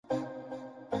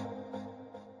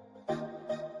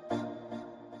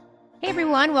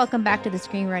everyone, welcome back to the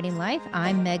Screenwriting Life.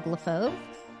 I'm Meg LaFauve.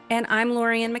 And I'm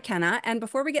Lorian McKenna. And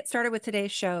before we get started with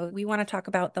today's show, we want to talk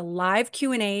about the live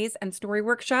Q&As and story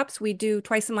workshops we do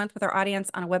twice a month with our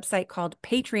audience on a website called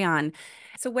Patreon.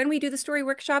 So when we do the story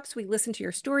workshops, we listen to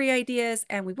your story ideas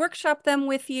and we workshop them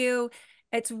with you.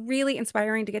 It's really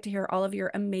inspiring to get to hear all of your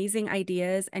amazing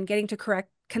ideas and getting to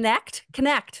connect,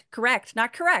 not correct,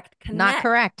 Not connect. correct. Not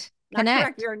correct.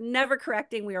 Connect. We are never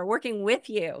correcting. We are working with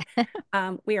you.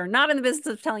 We are not in the business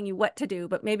of telling you what to do,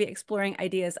 but maybe exploring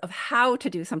ideas of how to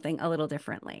do something a little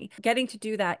differently. Getting to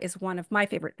do that is one of my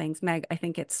favorite things. Meg, I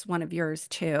think it's one of yours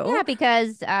Yeah, too.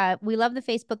 because we love the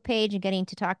Facebook page and getting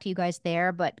to talk to you guys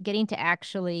there, but getting to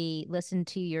actually listen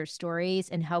to your stories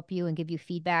and help you and give you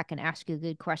feedback and ask you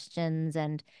good questions.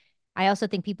 And I also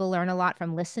think people learn a lot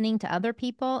from listening to other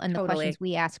people and the questions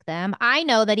Totally. we ask them. I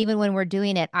know that even when we're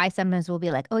doing it, I sometimes will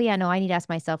be like, oh, yeah, no, I need to ask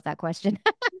myself that question.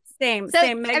 Same, So,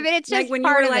 same. I Meg, mean, it's Meg, just when you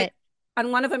part were of like, it.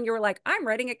 on one of them, you were like, I'm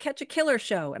writing a Catch a Killer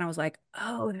show. And I was like,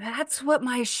 oh, that's what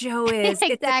my show is. It's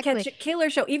a Exactly. Catch a Killer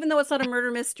show. Even though it's not a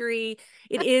murder mystery,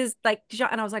 it is like,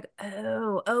 and I was like,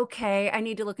 oh, okay. I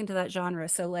need to look into that genre.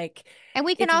 So like, And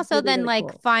we can it's also really, then really like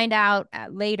cool. find out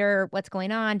later what's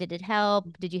going on. Did it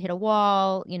help? Did you hit a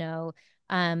wall? Yeah.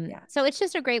 So it's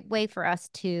just a great way for us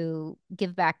to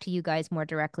give back to you guys more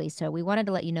directly. So we wanted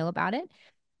to let you know about it.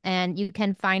 And you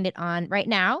can find it on right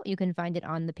now, you can find it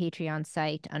on the Patreon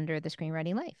site under the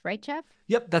Screenwriting Life, right, Jeff?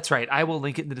 Yep, that's right. I will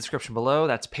link it in the description below.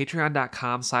 That's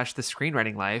patreon.com/the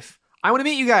screenwriting life. I want to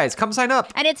meet you guys. Come sign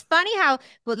up. And it's funny how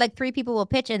well, like three people will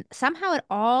pitch and somehow it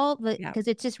all Yeah. because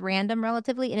it's just random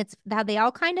relatively and it's how they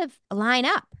all kind of line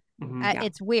up. Yeah.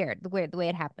 It's weird the way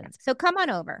it happens. So come on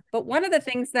over. But one of the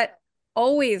things that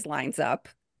always lines up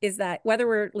is that whether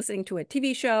we're listening to a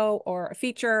TV show or a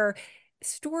feature,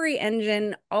 story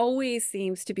engine always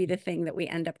seems to be the thing that we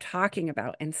end up talking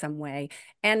about in some way.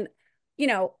 And, you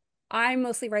know, I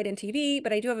mostly write in TV,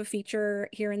 but I do have a feature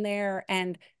here and there.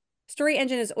 And story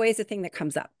engine is always the thing that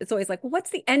comes up. It's always like, well,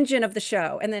 what's the engine of the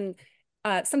show? And then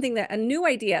a new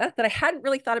idea that I hadn't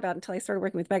really thought about until I started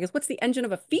working with Meg is what's the engine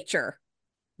of a feature?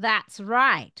 That's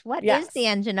right. What is the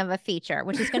Yes. engine of a feature,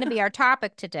 which is going to be our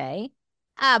topic today?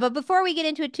 But before we get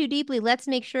into it too deeply, let's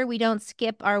make sure we don't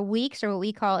skip our weeks or what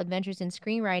we call adventures in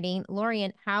screenwriting.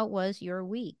 Lorian, how was your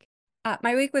week?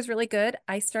 My week was really good.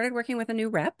 I started working with a new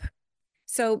rep.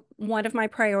 So one of my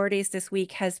priorities this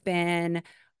week has been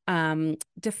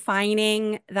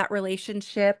defining that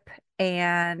relationship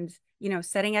and,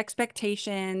 setting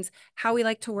expectations, how we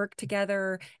like to work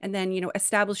together, and then,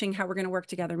 establishing how we're going to work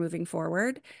together moving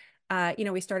forward.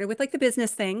 We started with like the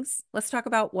business things. Let's talk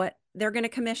about what they're going to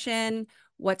commission,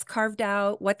 what's carved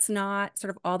out, what's not, sort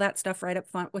of all that stuff right up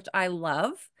front, which I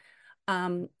love.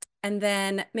 Um, and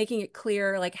then making it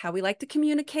clear like how we like to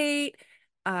communicate,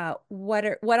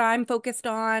 what I'm focused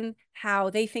on, how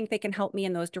they think they can help me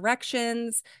in those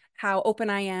directions, how open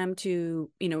I am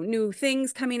to, new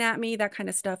things coming at me, that kind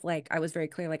of stuff. Like I was very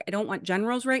clear, like I don't want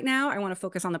generals right now. I want to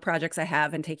focus on the projects I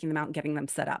have and taking them out and getting them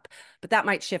set up. But that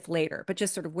might shift later. But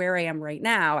just sort of where I am right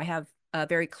now, I have a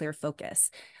very clear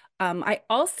focus. I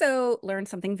also learned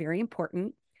something very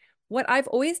important. What I've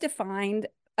always defined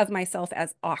of myself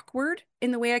as awkward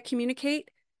in the way I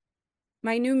communicate,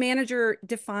 my new manager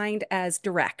defined as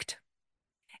direct.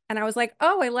 And I was like,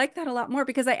 oh, I like that a lot more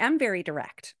because I am very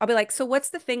direct. I'll be like, so what's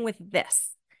the thing with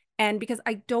this? And because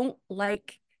I don't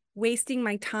like wasting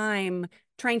my time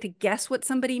trying to guess what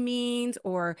somebody means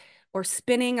or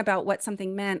spinning about what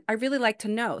something meant, I really like to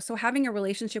know. So having a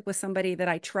relationship with somebody that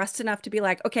I trust enough to be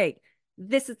like, okay,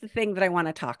 this is the thing that I want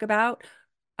to talk about.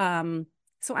 Um,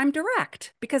 so I'm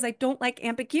direct because I don't like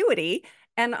ambiguity.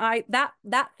 And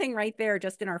that thing right there,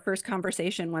 just in our first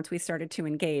conversation, once we started to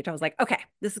engage, I was like, okay,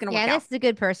 this is gonna Yeah, work out. this is a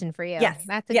good person for you. Yes.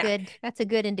 That's a Yeah. good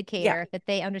Yeah. indicator that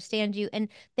they understand you and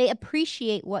they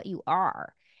appreciate what you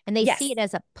are and they see Yes. it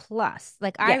as a plus.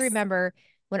 Like I Yes. remember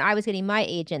when I was getting my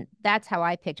agent, that's how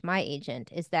I picked my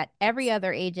agent, is that every Yes.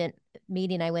 other agent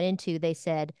meeting I went into, they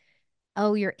said,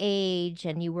 oh, your age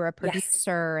and you were a Yes.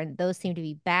 producer and those seem to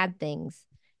be bad things.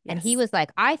 And he Yes. was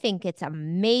like, I think it's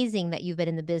amazing that you've been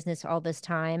in the business all this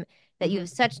time, that you Hmm. have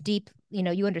such deep,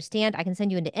 you understand. I can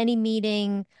send you into any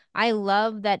meeting. I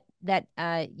love that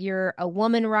you're a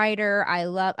woman writer. I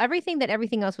love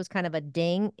everything else was kind of a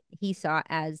ding. He saw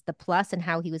as the plus and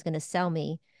how he was going to sell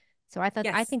me. So I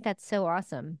Yes. think that's so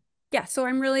awesome. Yeah. So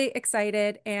I'm really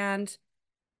excited and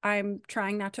I'm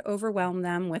trying not to overwhelm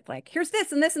them with like, here's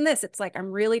this and this and this. It's like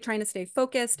I'm really trying to stay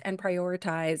focused and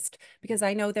prioritized because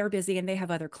I know they're busy and they have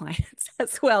other clients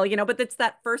as well, but it's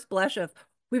that first blush of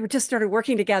we were just started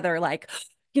working together. Like,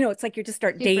 it's like you just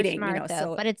start Super dating, smart though,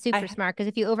 so but it's super I, smart because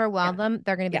if you overwhelm yeah, them,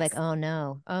 they're going to be like, yes, oh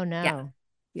no, oh yeah, no.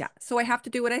 yeah. So I have to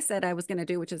do what I said I was going to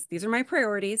do, which is these are my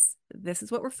priorities. This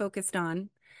is what we're focused on.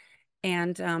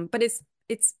 And, but it's,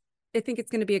 I think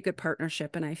it's going to be a good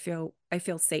partnership and I feel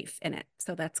safe in it.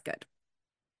 So that's good.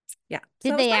 Yeah. So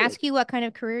Did that was they my ask week. you what kind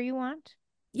of career you want?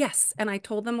 Yes. And I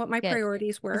told them what my Good.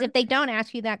 priorities Because were. if they don't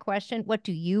ask you that question, what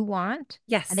do you want?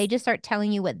 And they Yes. just start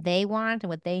telling you what they want and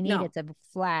what they need, No. it's a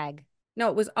flag. No,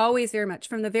 it was always very much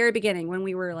from the very beginning when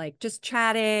we were like just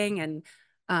chatting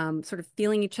and sort of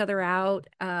feeling each other out.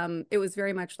 It was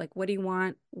very much like, what do you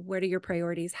want? What are your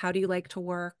priorities? How do you like to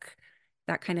work?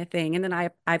 That kind of thing. And then I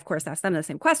of course asked them the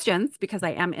same questions because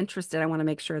I am interested. I want to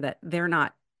make sure that they're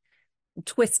not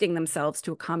twisting themselves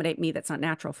to accommodate me that's not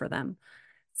natural for them.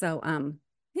 So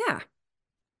yeah.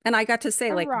 And I got to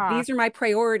say, like, Hurrah. these are my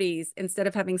priorities instead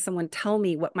of having someone tell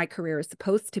me what my career is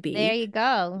supposed to There be, you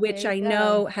go. There which you I go.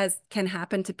 know can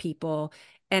happen to people.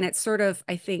 And it's sort of,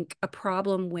 I think, a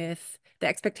problem with the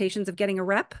expectations of getting a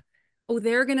rep. Oh,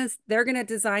 they're gonna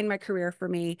design my career for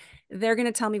me. They're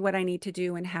gonna tell me what I need to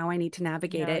do and how I need to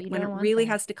navigate No, it you when it don't want really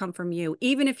that. has to come from you.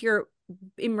 Even if you're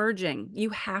emerging, you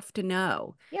have to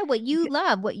know. Yeah, what you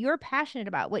love, what you're passionate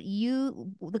about,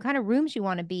 the kind of rooms you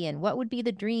want to be in. What would be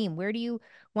the dream? Where do you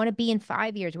want to be in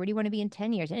 5 years? Where do you want to be in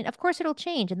 10 years? And of course, it'll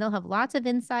change and they'll have lots of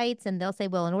insights and they'll say,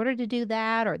 well, in order to do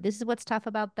that, or this is what's tough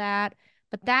about that.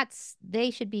 But they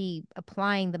should be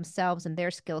applying themselves and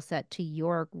their skill set to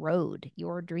your road,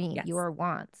 your dream, Yes. your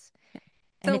wants.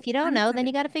 And So if you don't I'm know, then excited.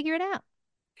 you got to figure it out.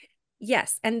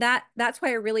 Yes, and that's why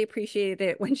I really appreciated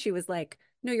it when she was like,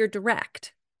 "No, you're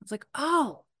direct." I was like,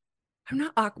 "Oh, I'm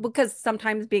not awkward," because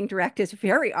sometimes being direct is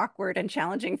very awkward and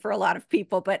challenging for a lot of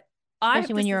people, but I've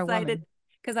Especially when just you're a decided woman.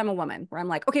 because I'm a woman where I'm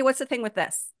like, "Okay, what's the thing with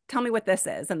this? Tell me what this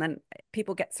is." And then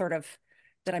people get sort of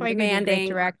that That's I'm why you're going to be a great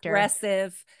demanding or director.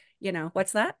 aggressive,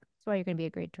 what's that? That's why you're going to be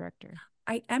a great director.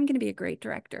 I am going to be a great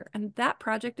director, and that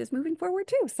project is moving forward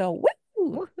too. So, woo!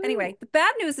 Woohoo. Anyway, the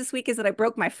bad news this week is that I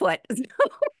broke my foot.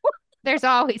 There's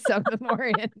always something,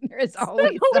 Lauren. There's There's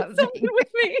always always something something. with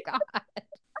me. God.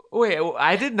 Wait,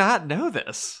 I did not know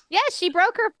this. Yes, she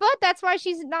broke her foot. That's why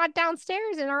she's not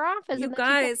downstairs in her office. You And then she's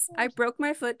guys, I upstairs. broke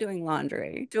my foot doing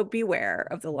laundry. So beware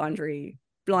of the laundry.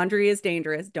 Laundry is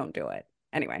dangerous. Don't do it.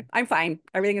 Anyway, I'm fine.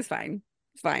 Everything is fine.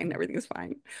 It's fine. Everything is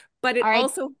fine. But it All right.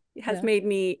 also has Yeah. made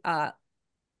me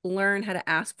learn how to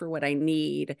ask for what I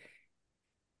need,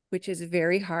 which is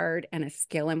very hard and a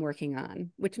skill I'm working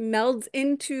on, which melds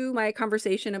into my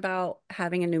conversation about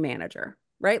having a new manager,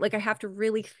 right? Like I have to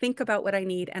really think about what I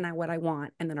need and what I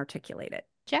want and then articulate it.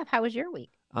 Jeff, how was your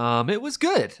week? It was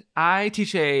good. I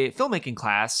teach a filmmaking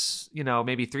class,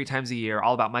 maybe 3 times a year,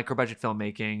 all about micro budget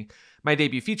filmmaking. My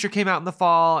debut feature came out in the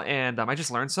fall, and I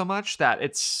just learned so much that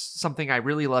it's something I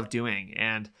really love doing.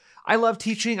 And I love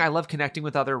teaching. I love connecting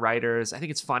with other writers. I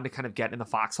think it's fun to kind of get in the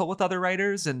foxhole with other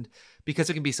writers. And because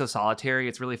it can be so solitary,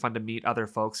 it's really fun to meet other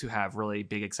folks who have really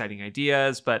big, exciting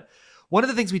ideas. But one of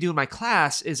the things we do in my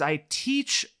class is I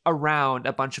teach around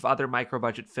a bunch of other micro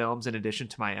budget films in addition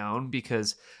to my own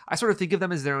because I sort of think of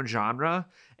them as their own genre.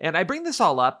 And I bring this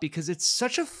all up because it's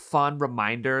such a fun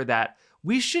reminder that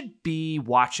we should be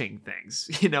watching things.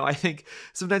 I think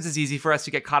sometimes it's easy for us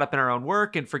to get caught up in our own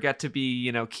work and forget to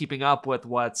be, keeping up with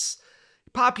what's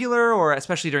popular, or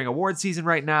especially during award season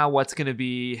right now, what's going to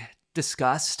be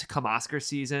discussed come Oscar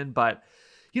season. But,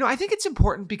 I think it's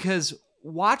important because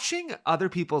watching other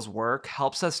people's work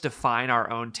helps us define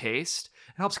our own taste.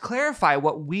 It helps clarify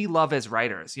what we love as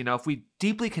writers. If we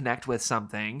deeply connect with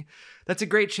something, that's a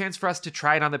great chance for us to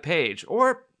try it on the page.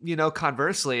 Or,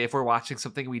 conversely, if we're watching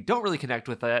something we don't really connect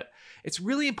with it, it's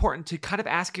really important to kind of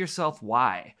ask yourself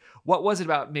why. What was it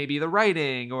about maybe the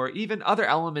writing or even other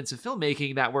elements of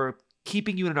filmmaking that were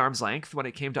keeping you at an arm's length when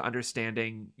it came to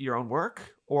understanding your own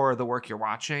work or the work you're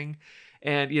watching?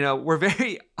 And, we're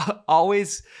very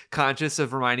always conscious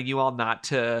of reminding you all not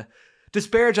to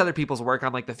disparage other people's work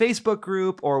on like the Facebook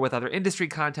group or with other industry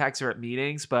contacts or at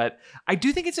meetings. But I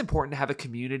do think it's important to have a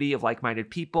community of like-minded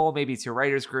people. Maybe it's your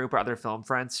writers group or other film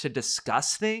friends to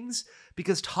discuss things,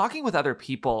 because talking with other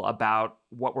people about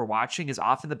what we're watching is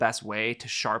often the best way to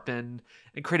sharpen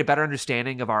and create a better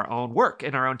understanding of our own work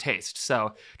and our own taste.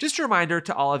 So just a reminder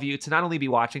to all of you to not only be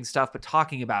watching stuff, but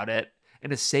talking about it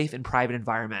in a safe and private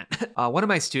environment. One of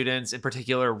my students in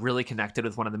particular really connected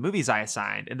with one of the movies I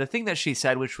assigned. And the thing that she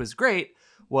said, which was great,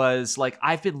 was like,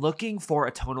 I've been looking for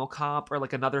a tonal comp or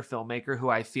like another filmmaker who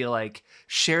I feel like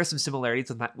shares some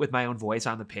similarities with my own voice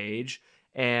on the page.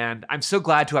 And I'm so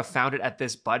glad to have found it at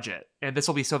this budget. And this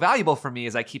will be so valuable for me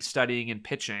as I keep studying and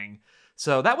pitching.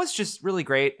 So that was just really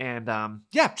great. And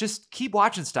yeah, just keep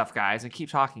watching stuff, guys, and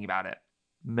keep talking about it.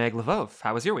 Meg Levove,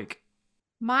 how was your week?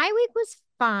 My week was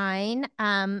fine.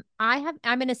 I'm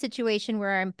in a situation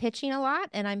where I'm pitching a lot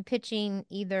and I'm pitching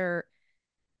either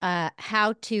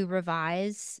how to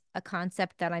revise a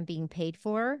concept that I'm being paid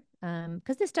for.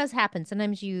 Because this does happen.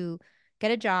 Sometimes you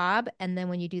get a job and then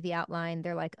when you do the outline,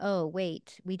 they're like, oh,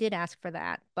 wait, we did ask for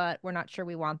that, but we're not sure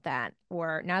we want that.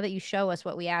 Or now that you show us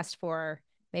what we asked for,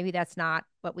 maybe that's not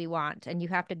what we want. And you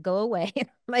have to go away,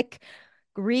 like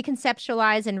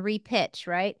reconceptualize and repitch,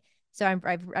 right? So I'm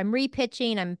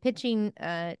repitching. I'm pitching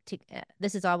to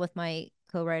this is all with my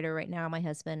co-writer right now, my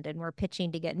husband, and we're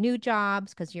pitching to get new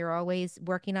jobs because you're always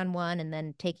working on one and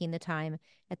then taking the time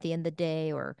at the end of the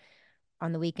day or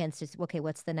on the weekends to okay,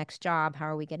 what's the next job? How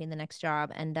are we getting the next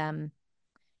job? And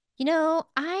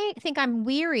I think I'm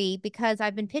weary because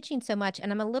I've been pitching so much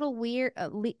and I'm a little weary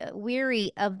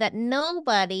of that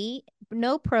nobody,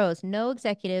 no pros, no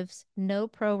executives, no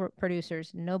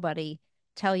producers, nobody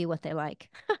tell you what they like.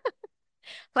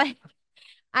 Like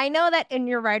I know that in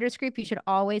your writers group, you should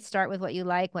always start with what you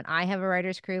like. When I have a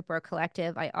writers group or a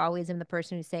collective, I always am the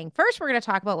person who's saying, first, we're going to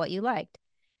talk about what you liked.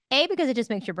 A, because it just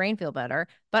makes your brain feel better,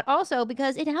 but also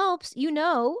because it helps you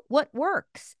know what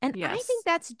works. And I think Yes.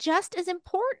 that's just as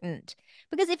important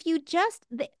because if you just,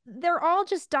 they're all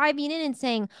just diving in and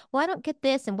saying, well, I don't get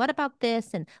this. And what about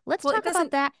this? And let's Well, talk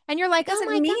about that. And you're like, it oh doesn't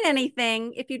my mean God,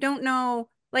 anything if you don't know,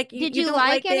 like did you you don't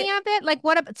like like any it. of it? Like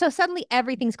what? So suddenly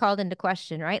everything's called into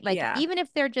question, right? Like Yeah. even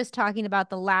if they're just talking about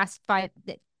the last five,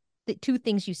 the two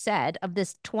things you said of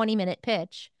this 20-minute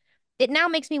pitch, it now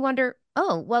makes me wonder,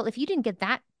 oh, well, if you didn't get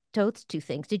that, those two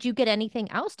things, did you get anything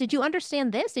else? Did you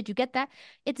understand this? Did you get that?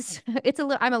 It's, it's a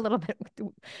little, I'm a little bit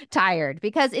tired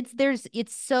because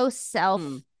it's so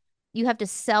Hmm. you have to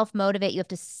self motivate. You have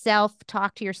to self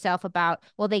talk to yourself about,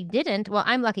 well, they didn't. Well,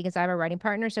 I'm lucky because I have a writing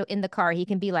partner. So in the car, he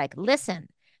can be like, listen,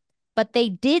 but they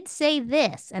did say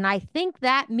this and I think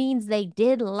that means they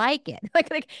did like it.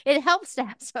 Like it helps to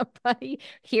have somebody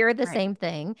hear the Right. same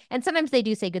thing, and sometimes they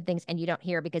do say good things and you don't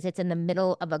hear because it's in the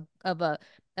middle of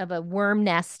a worm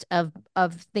nest of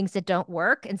things that don't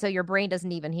work, and so your brain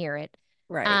doesn't even hear it.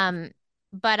 Right. um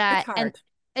but It's and hard.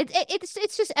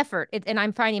 it's just effort, and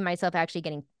I'm finding myself actually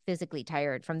getting physically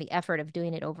tired from the effort of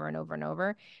doing it over and over and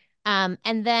over.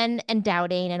 And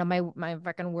doubting, and my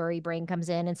fucking worry brain comes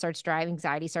in and starts driving,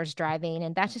 anxiety starts driving,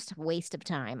 and that's just a waste of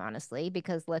time, honestly,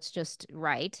 because let's just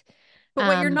write. But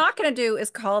what you're Um, not going to do is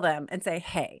call them and say,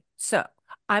 "Hey, so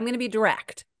I'm going to be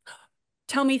direct.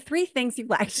 Tell me three things you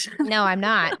liked." no, I'm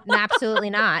not. Absolutely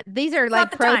not. These are It's not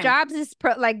like the pro time. jobs, this is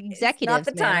pro like It's not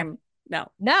the executives, man. time.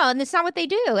 No. No, and it's not what they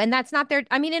do. And that's not their,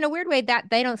 I mean, in a weird way, that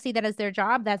they don't see that as their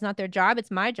job. That's not their job.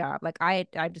 It's my job. Like I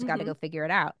just got to Hmm. go figure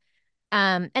it out.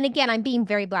 And again, I'm being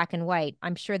very black and white.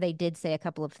 I'm sure they did say a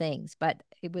couple of things, but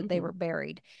they Hmm. were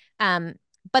buried. Um,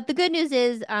 but the good news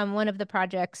is, one of the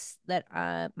projects that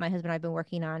my husband and I've been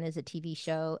working on is a TV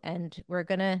show, and we're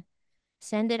gonna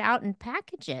send it out and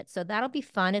package it. So that'll be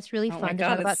fun. It's really Oh my fun to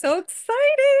talk God, it's about. so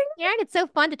exciting. Yeah, and it's so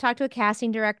fun to talk to a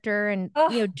casting director and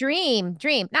Oh, dream.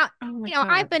 Now, oh my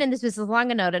I've God. been in this business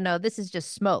long enough to know this is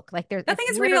just smoke. Like it's Nothing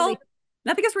is literally real.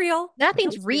 Nothing is real.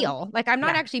 nothing's Nothing's real. real. Like I'm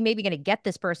not Yeah. actually maybe going to get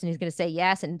this person who's going to say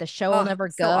yes and the show will Oh, never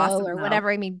so go awesome or though.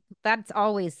 whatever. I mean, that's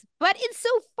always, but it's so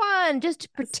fun just to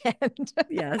Yes. pretend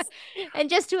Yes. and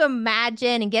just to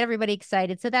imagine and get everybody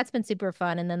excited. So that's been super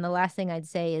fun. And then the last thing I'd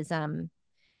say is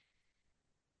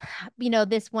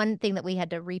this one thing that we had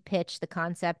to repitch the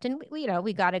concept, and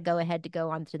we got to go ahead to go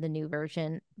on to the new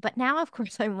version. But now, of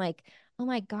course, I'm like, oh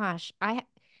my gosh, I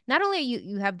not only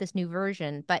you have this new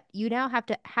version, but you now have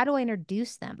to, how do I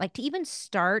introduce them? Like to even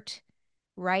start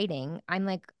writing, I'm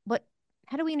like, what?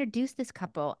 How do we introduce this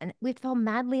couple? And we fell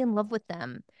madly in love with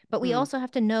them, but we Mm. also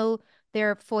have to know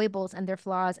their foibles and their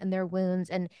flaws and their wounds,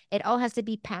 and it all has to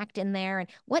be packed in there. And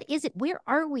what is it? Where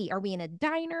are we? Are we in a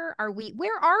diner?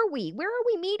 Where are we? Where are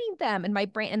we meeting them? And my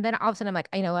brain, and then all of a sudden I'm like,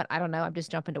 you know what? I don't know. I'm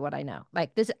just jumping to what I know.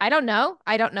 Like this, I don't know.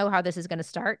 I don't know how this is going to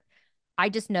start. I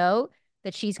just know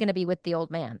that she's going to be with the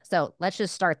old man. So let's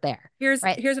just start there.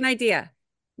 Right. Here's an idea.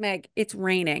 Meg, it's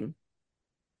raining.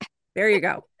 There you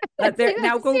go. There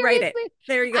now go write it. Seriously.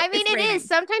 There you go. I mean, It's it is. raining.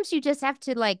 Sometimes you just have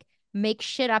to like make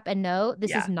shit up and know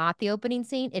this is Yeah. not the opening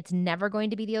scene. It's never going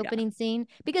to be the Yeah. opening scene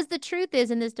because the truth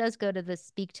is, and this does go to the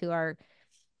speak to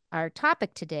our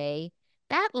topic today,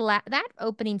 that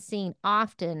opening scene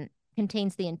often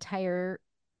contains the entire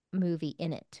movie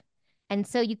in it. And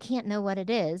so you can't know what it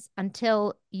is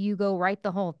until you go write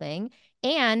the whole thing.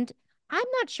 And I'm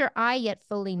not sure I yet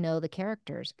fully know the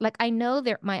characters. Like I know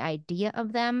they're my idea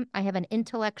of them. I have an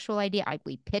intellectual idea.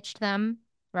 We pitched them,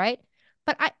 right?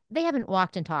 But they haven't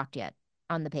walked and talked yet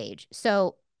on the page.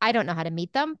 So I don't know how to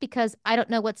meet them because I don't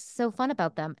know what's so fun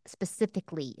about them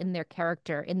specifically in their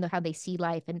character, in how they see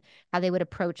life and how they would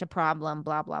approach a problem,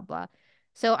 blah, blah, blah.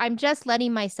 So I'm just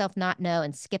letting myself not know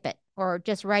and skip it or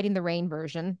just writing the rain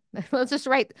version. Let's just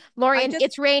write Lorian,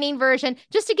 it's raining version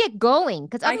just to get going.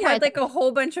 Because I otherwise, had like a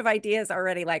whole bunch of ideas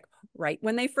already, like right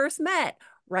when they first met,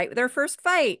 right their first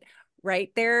fight,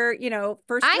 right their, you know,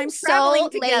 first I'm time so traveling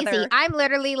lazy. together. I'm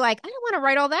literally like, I don't want to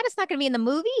write all that. It's not going to be in the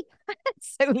movie.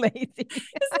 It's so lazy. Isn't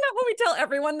that what we tell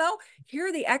everyone though? Here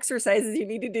are the exercises you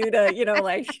need to do to, you know,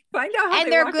 like find out how And they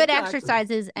they're walk good and talk.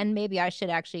 exercises, and maybe I should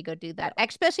actually go do that,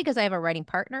 especially because I have a writing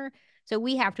partner. So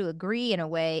we have to agree in a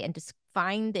way and just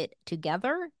find it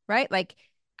together, right? Like,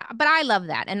 but I love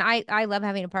that. And I love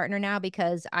having a partner now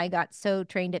because I got so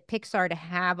trained at Pixar to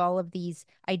have all of these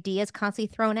ideas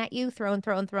constantly thrown at you, thrown,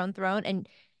 thrown, thrown, thrown. And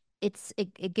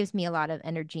it gives me a lot of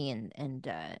energy and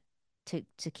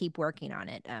to keep working on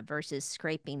it versus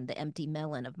scraping the empty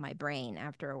melon of my brain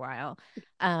after a while.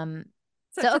 Um,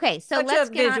 so okay, so let's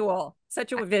get on.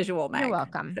 Such a visual, You're Meg.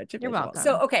 welcome. Such a You're visual. welcome.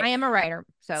 So okay, I am a writer,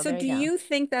 so so there do you go. you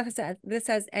think that this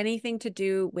has anything to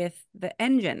do with the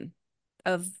engine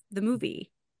of the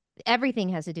movie? Everything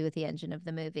has to do with the engine of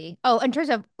the movie. Oh, in terms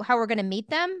of how we're going to meet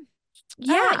them?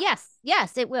 Yeah.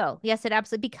 Yes, it will. Yes, it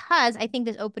absolutely. Because I think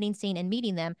this opening scene and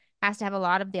meeting them has to have a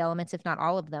lot of the elements, if not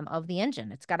all of them, of the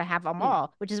engine. It's got to have them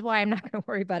all, which is why I'm not going to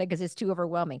worry about it because it's too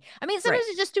overwhelming. I mean, sometimes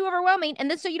it's just too overwhelming, and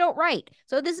then so you don't write.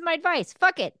 So this is my advice.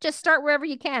 Fuck it. Just start wherever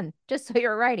you can, just so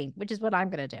you're writing, which is what I'm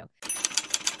going to do.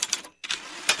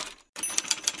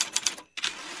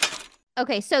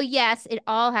 Okay, so yes, it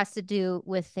all has to do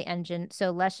with the engine.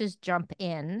 So let's just jump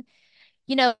in.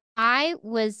 You know, I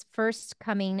was first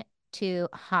coming to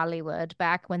Hollywood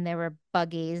back when there were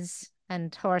buggies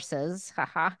and horses,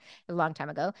 haha, a long time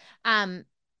ago. Um,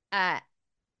 uh,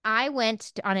 I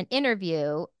went on an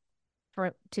interview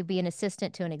to be an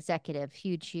assistant to an executive,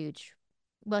 huge.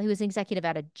 Well, he was an executive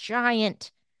at a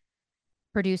giant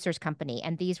producers company,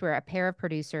 and these were a pair of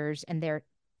producers, and they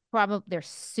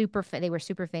were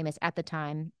super famous at the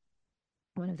time.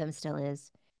 One of them still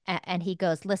is. And he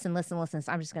goes, listen.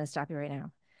 I'm just going to stop you right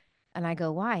now. And I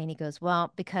go, why? And he goes,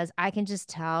 well, because I can just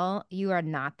tell you are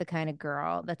not the kind of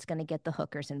girl that's going to get the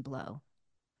hookers and blow.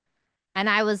 And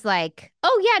I was like,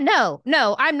 oh, yeah,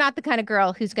 no, I'm not the kind of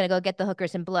girl who's going to go get the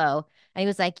hookers and blow. And he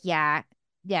was like, yeah,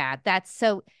 this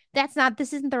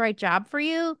isn't the right job for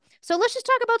you. So let's just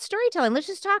talk about storytelling. Let's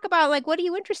just talk about like, what are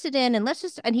you interested in? And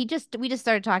we just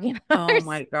started talking about Oh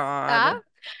my God. stuff.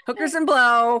 Hookers and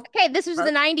blow. Okay, this was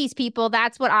the 90s, people.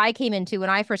 That's what I came into when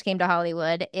I first came to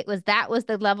Hollywood. That was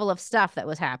the level of stuff that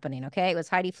was happening. Okay. It was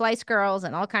Heidi Fleiss girls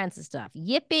and all kinds of stuff.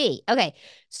 Yippee. Okay.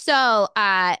 So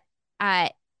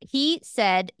he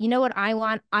said, you know what I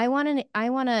want? I want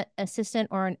an assistant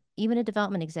or even a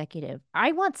development executive.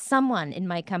 I want someone in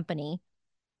my company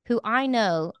who I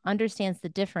know understands the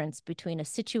difference between a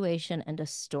situation and a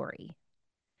story.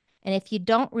 And if you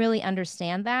don't really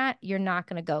understand that, you're not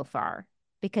going to go far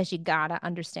because you got to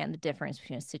understand the difference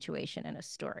between a situation and a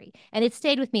story. And it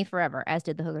stayed with me forever, as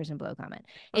did the hookers and blow comment.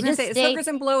 I was going to say, is hookers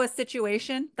and blow a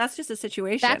situation? That's just a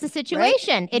situation. That's a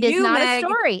situation. Right? It is not a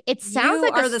story. It sounds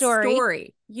like a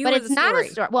story. But it's not a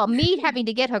story. Well, me having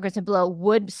to get hookers and blow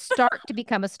would start to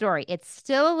become a story. It's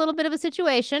still a little bit of a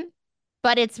situation,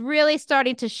 but it's really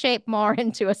starting to shape more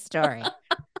into a story.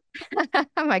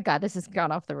 Oh my God, this has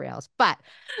gone off the rails. But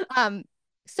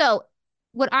so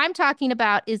what I'm talking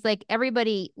about is like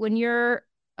everybody, when you're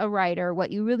a writer,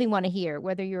 what you really want to hear,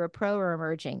 whether you're a pro or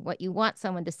emerging, what you want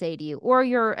someone to say to you, or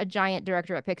you're a giant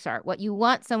director at Pixar, what you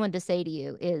want someone to say to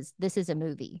you is, this is a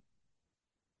movie.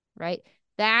 Right?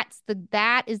 That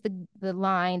is the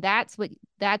line. That's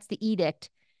the edict.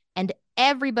 And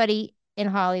everybody in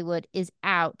Hollywood is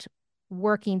out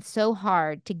working so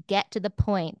hard to get to the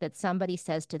point that somebody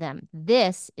says to them,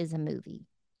 this is a movie.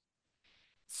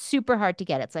 Super hard to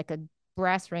get. It's like a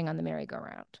brass ring on the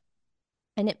merry-go-round.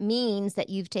 And it means that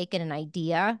you've taken an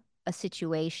idea, a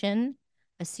situation,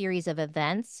 a series of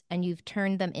events, and you've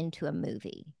turned them into a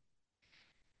movie.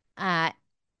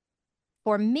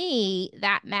 For me,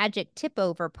 that magic tip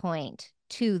over point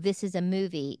to this is a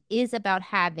movie is about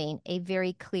having a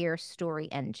very clear story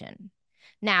engine.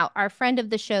 Now, our friend of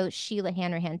the show, Sheila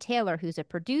Hanrahan Taylor, who's a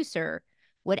producer,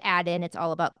 would add in it's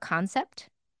all about concept,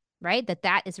 right?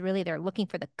 That is really, they're looking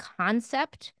for the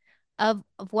concept of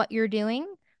what you're doing,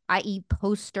 i.e.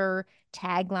 poster,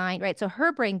 tagline, right? So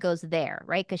her brain goes there,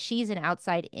 right? Because she's an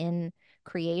outside-in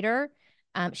creator.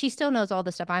 She still knows all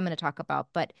the stuff I'm going to talk about,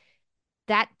 but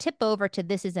that tip over to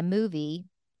this is a movie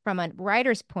from a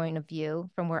writer's point of view,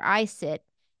 from where I sit,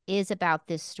 is about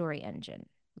this story engine.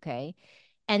 Okay.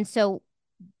 And so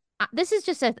this is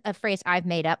just a phrase I've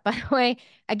made up, by the way.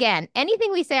 Again,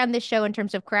 anything we say on this show in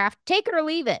terms of craft, take it or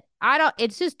leave it. I don't,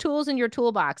 it's just tools in your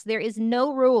toolbox. There is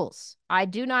no rules. I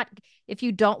do not, if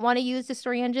you don't want to use the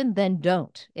story engine, then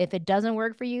don't. If it doesn't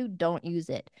work for you, don't use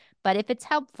it. But if it's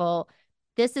helpful,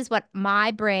 this is what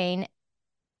my brain,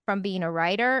 from being a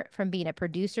writer, from being a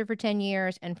producer for 10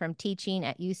 years, and from teaching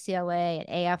at UCLA and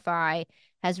AFI,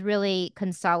 has really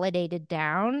consolidated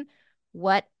down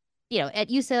what, at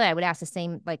UCLA, I would ask the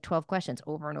same like 12 questions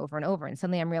over and over and over. And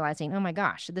suddenly I'm realizing, oh my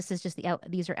gosh, this is just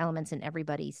these are elements in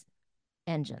everybody's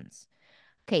engines.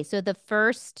 Okay, so the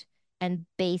first and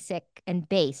basic and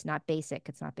base, not basic,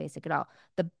 it's not basic at all.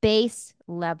 The base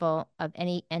level of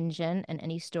any engine and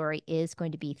any story is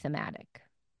going to be thematic,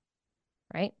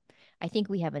 right? I think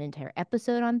we have an entire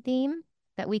episode on theme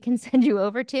that we can send you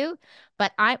over to,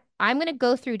 but I'm going to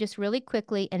go through just really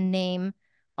quickly and name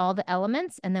all the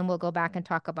elements, and then we'll go back and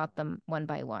talk about them one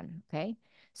by one, okay?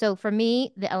 So for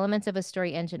me, the elements of a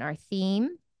story engine are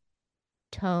theme,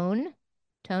 tone.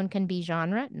 Tone can be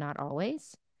genre, not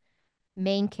always.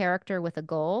 Main character with a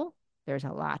goal. There's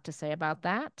a lot to say about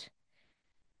that.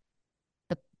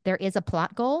 There is a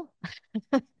plot goal.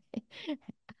 How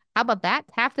about that?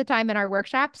 Half the time in our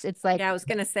workshops, it's like, Yeah, I was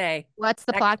gonna say, what's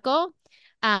the plot goal?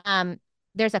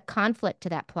 There's a conflict to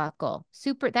that plot goal.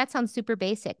 That sounds super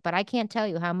basic, but I can't tell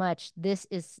you how much this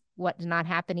is what's not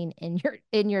happening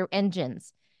in your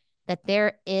engines. That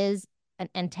there is an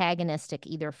antagonistic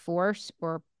either force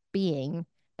or being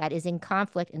that is in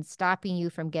conflict and stopping you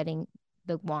from getting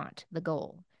the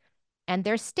goal. And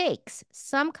there's stakes,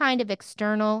 some kind of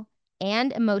external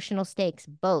and emotional stakes,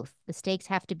 both. The stakes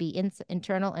have to be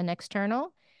internal and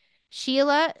external.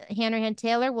 Sheila Hanrahan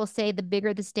Taylor will say the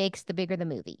bigger the stakes, the bigger the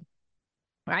movie,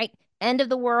 right? End of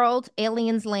the world,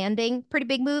 aliens landing, pretty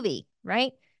big movie,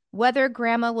 right? Whether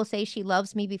grandma will say she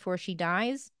loves me before she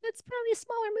dies, that's probably a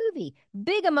smaller movie.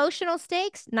 Big emotional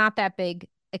stakes, not that big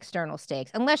external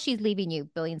stakes, unless she's leaving you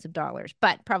billions of dollars,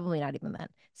 but probably not even that.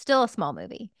 Still a small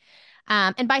movie.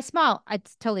 And by small,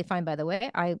 it's totally fine, by the way.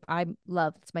 I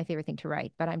love, it's my favorite thing to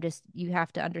write, but you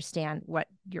have to understand what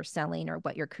you're selling or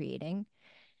what you're creating.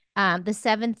 The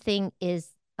seventh thing is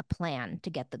a plan to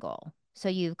get the goal. So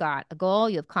you've got a goal,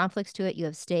 you have conflicts to it, you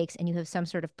have stakes, and you have some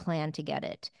sort of plan to get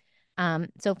it.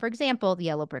 So for example, the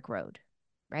Yellow Brick Road,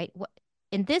 right?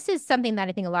 And this is something that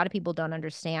I think a lot of people don't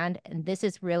understand. And this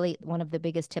is really one of the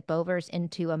biggest tip overs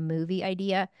into a movie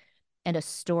idea and a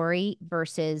story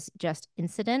versus just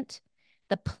incident.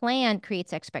 The plan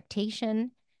creates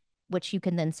expectation, which you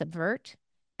can then subvert.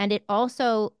 And it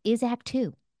also is act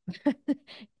two.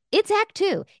 It's act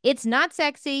two. It's not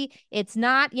sexy. It's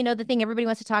not, the thing everybody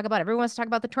wants to talk about. Everyone wants to talk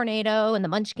about the tornado and the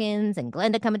munchkins and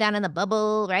Glenda coming down in the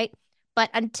bubble, right? But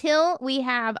until we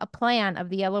have a plan of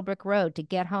the Yellow Brick Road to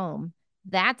get home,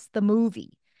 that's the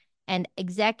movie. And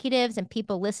executives and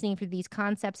people listening for these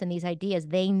concepts and these ideas,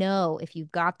 they know if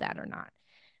you've got that or not.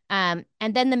 And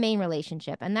then the main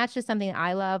relationship. And that's just something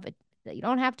I love. You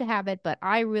don't have to have it, but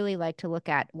I really like to look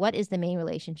at what is the main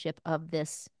relationship of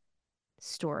this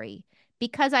story.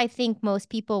 Because I think most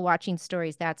people watching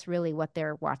stories, that's really what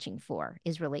they're watching for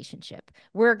is relationship.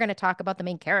 We're going to talk about the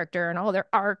main character and all their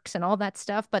arcs and all that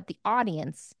stuff, but the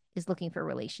audience is looking for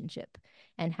relationship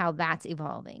and how that's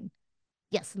evolving.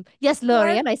 Yes, yes,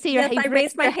 Lorian, I see I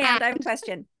raised my hand. I have a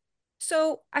question.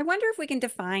 So I wonder if we can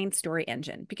define story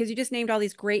engine, because you just named all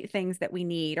these great things that we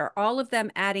need. Are all of them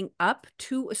adding up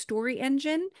to a story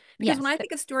engine? Because when I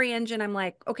think of story engine, I'm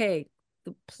like, okay,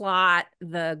 the plot,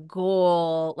 the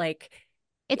goal, like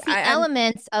it's the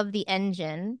elements of the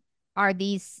engine are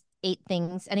these 8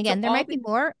 things. And again, there might be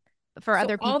more for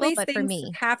other people, but for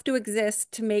me, have to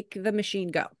exist to make the machine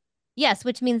go. Yes,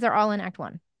 which means they're all in Act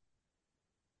 1.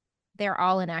 They're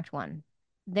all in Act 1.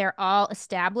 They're all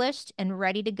established and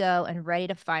ready to go and ready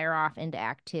to fire off into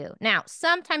Act 2. Now,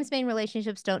 sometimes main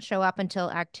relationships don't show up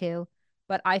until Act 2,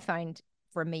 but I find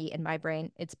for me in my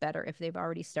brain, it's better if they've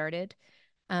already started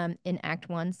in Act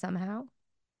 1 somehow.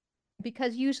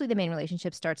 Because usually the main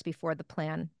relationship starts before the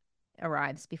plan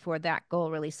arrives, before that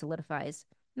goal really solidifies.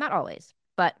 Not always,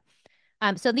 but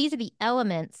so these are the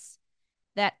elements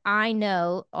that I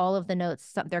know all of the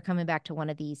notes, they're coming back to one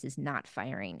of these is not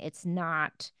firing. It's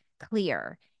not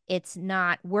clear. It's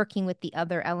not working with the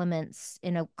other elements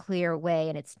in a clear way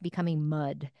and it's becoming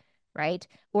mud, right?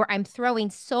 Or I'm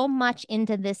throwing so much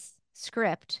into this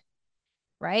script,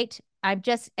 right?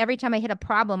 Every time I hit a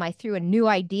problem, I threw a new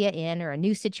idea in or a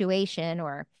new situation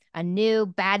or a new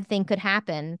bad thing could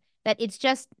happen that it's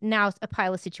just now a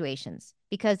pile of situations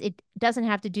because it doesn't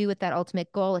have to do with that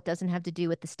ultimate goal. It doesn't have to do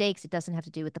with the stakes. It doesn't have to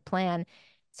do with the plan.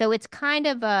 So it's kind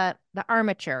of the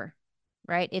armature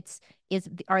right?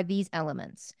 Are these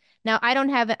elements. Now, I don't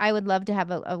have, I would love to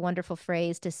have a wonderful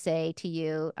phrase to say to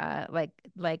you, like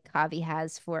Javi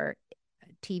has for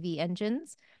TV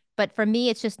engines. But for me,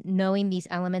 it's just knowing these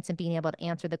elements and being able to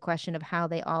answer the question of how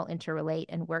they all interrelate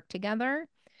and work together.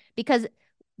 Because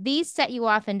these set you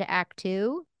off into act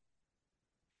two.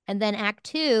 And then act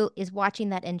two is watching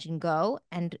that engine go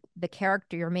and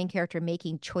your main character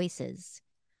making choices.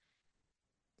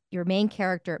 Your main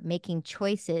character making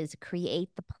choices create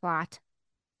the plot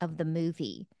of the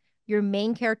movie. Your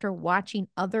main character watching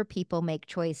other people make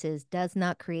choices does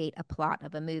not create a plot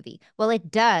of a movie. Well,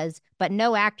 it does, but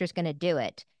no actor's going to do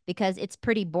it because it's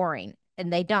pretty boring.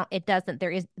 And it doesn't,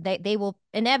 they will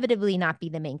inevitably not be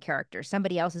the main character.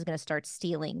 Somebody else is going to start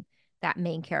stealing that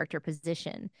main character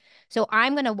position. So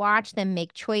I'm going to watch them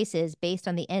make choices based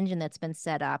on the engine that's been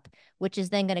set up, which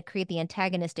is then going to create the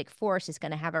antagonistic force is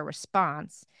going to have a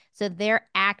response. So their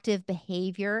active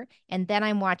behavior, and then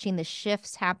I'm watching the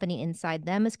shifts happening inside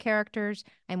them as characters.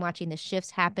 I'm watching the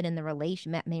shifts happen in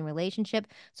the main relationship.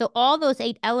 So all those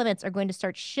 8 elements are going to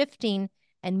start shifting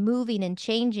and moving and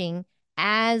changing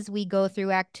as we go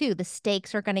through Act Two. The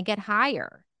stakes are going to get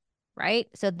higher, right?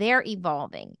 So they're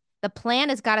evolving. The plan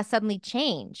has got to suddenly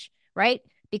change, right?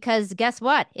 Because guess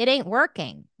what? It ain't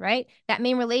working, right? That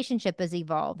main relationship is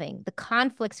evolving. The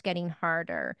conflict's getting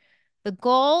harder. The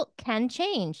goal can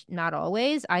change, not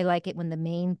always. I like it when the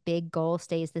main big goal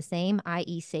stays the same,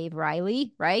 i.e., save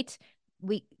Riley, right?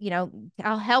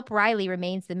 I'll help Riley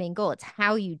remains the main goal. It's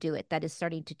how you do it that is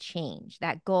starting to change.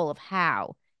 That goal of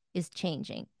how is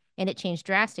changing. And it changed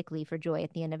drastically for Joy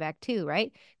at the end of Act Two,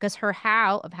 right? Because her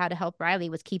how of how to help Riley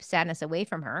was keep sadness away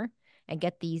from her and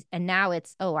get these. And now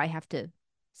it's, oh,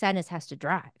 sadness has to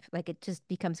drive. Like it just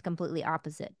becomes completely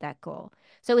opposite that goal.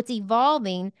 So it's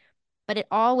evolving, but it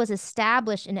all was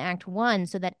established in Act One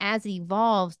so that as it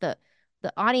evolves, the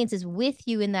audience is with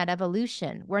you in that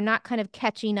evolution. We're not kind of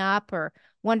catching up or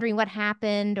wondering what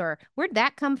happened or where'd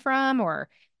that come from or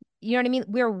you know what I mean?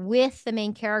 We're with the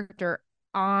main character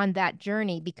on that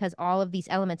journey because all of these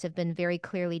elements have been very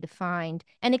clearly defined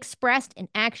and expressed in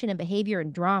action and behavior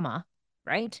and drama,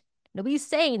 right? Nobody's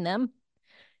saying them.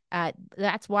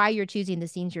 That's why you're choosing the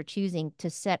scenes you're choosing to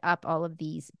set up all of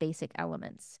these basic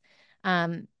elements.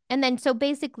 And then so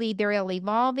basically they're all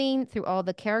evolving through all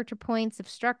the character points of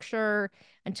structure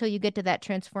until you get to that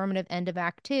transformative end of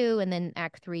Act Two. And then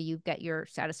Act Three, you get your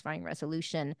satisfying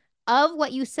resolution of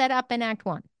what you set up in Act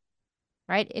One,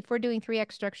 right? If we're doing 3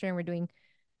 act structure and we're doing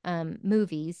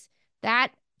movies,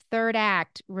 that third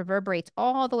act reverberates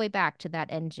all the way back to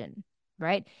that engine,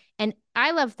 right? And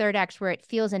I love third acts where it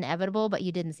feels inevitable, but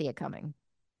you didn't see it coming,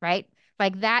 right?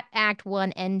 Like that Act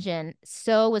One engine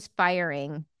so was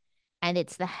firing, and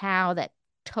it's the how that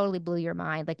totally blew your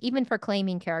mind. Like even for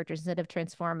claiming characters instead of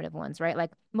transformative ones, right? Like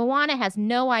Moana has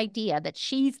no idea that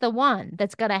she's the one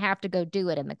that's gonna have to go do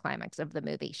it in the climax of the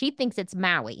movie. She thinks it's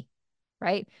Maui,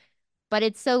 right? But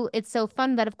it's so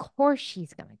fun that of course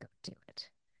she's gonna go do it,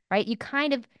 right? You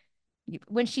kind of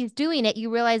when she's doing it,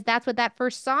 you realize that's what that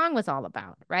first song was all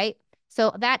about, right?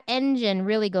 So that engine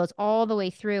really goes all the way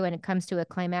through, and it comes to a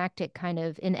climactic kind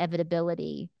of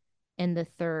inevitability in the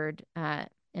third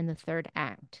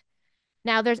act.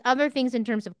 Now, there's other things in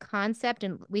terms of concept,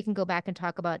 and we can go back and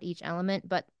talk about each element.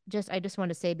 But I just want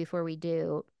to say before we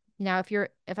do, now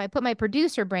if I put my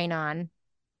producer brain on,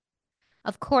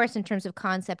 of course, in terms of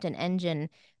concept and engine,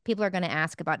 people are going to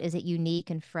ask about, is it unique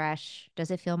and fresh?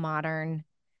 Does it feel modern?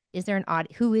 Is there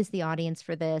who is the audience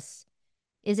for this?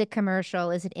 Is it commercial?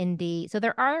 Is it indie? So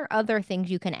there are other things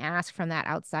you can ask from that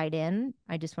outside in.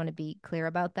 I just want to be clear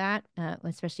about that,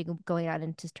 especially going out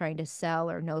and just trying to sell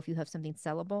or know if you have something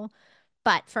sellable.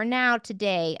 But for now,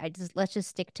 today, let's just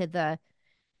stick to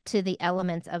the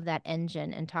elements of that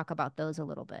engine and talk about those a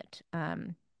little bit.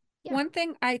 Yeah. One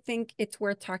thing I think it's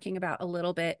worth talking about a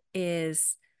little bit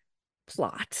is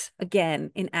plot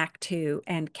again in Act Two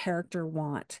and character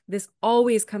want. This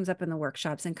always comes up in the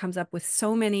workshops and comes up with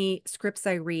so many scripts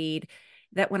I read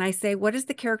that when I say, what does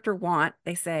the character want?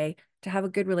 They say to have a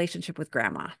good relationship with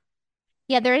grandma.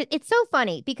 Yeah, it's so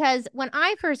funny because when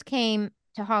I first came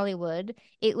to Hollywood,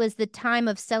 it was the time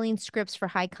of selling scripts for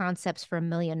high concepts for $1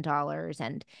 million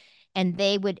and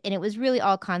it was really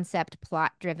all concept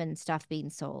plot driven stuff being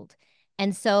sold.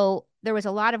 And so there was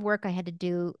a lot of work I had to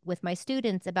do with my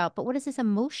students about, but what is this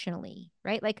emotionally,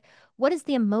 right? Like, what is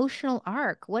the emotional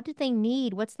arc? What do they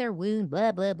need? What's their wound?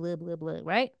 Blah, blah, blah, blah, blah,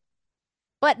 right?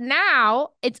 But now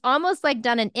it's almost like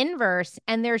done in inverse,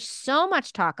 and there's so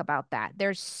much talk about that.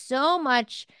 There's so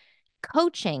much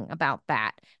coaching about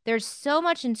that. There's so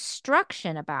much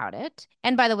instruction about it.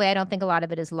 And by the way, I don't think a lot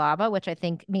of it is lava, which I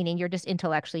think meaning you're just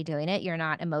intellectually doing it. You're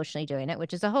not emotionally doing it,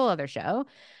 which is a whole other show.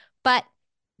 But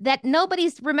that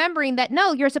nobody's remembering that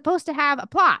no, you're supposed to have a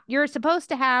plot. You're supposed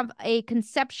to have a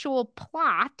conceptual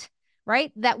plot,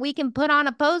 right? That we can put on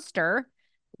a poster.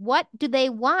 What do they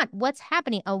want? What's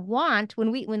happening? A want,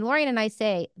 when Lorien and I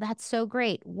say, that's so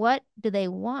great, what do they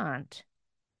want?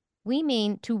 We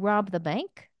mean to rob the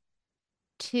bank,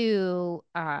 to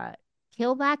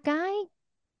kill that guy,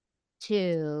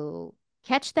 to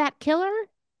catch that killer,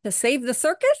 To save the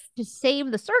circus? to save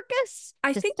the circus,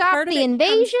 I to think stop part of the it comes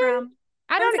invasion. from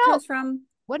I part of don't it know. comes from,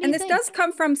 What do and you this think? does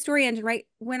come from Story Engine, right?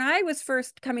 When I was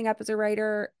first coming up as a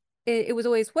writer, it was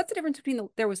always, what's the difference between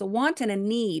there was a want and a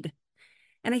need?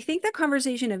 And I think that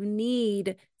conversation of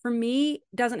need for me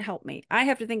doesn't help me. I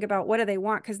have to think about what do they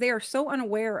want, because they are so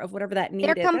unaware of whatever that need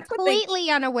They're is. That's what they,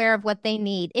 completely unaware of what they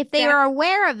need. If they that, are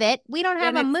aware of it, we don't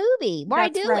have then a it's, movie. Why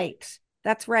that's do it? right.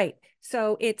 That's right.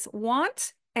 So it's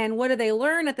want and what do they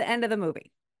learn at the end of the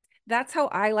movie? That's how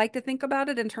I like to think about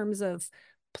it in terms of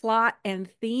plot and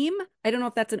theme. I don't know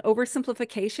if that's an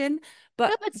oversimplification,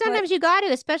 No, but sometimes you got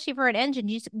to, especially for an engine,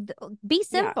 you just be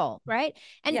yeah, simple, right?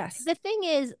 And yes, the thing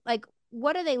is, like,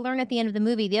 what do they learn at the end of the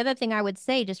movie? The other thing I would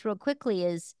say, just real quickly,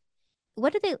 is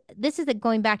what do they, this is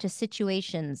going back to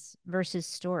situations versus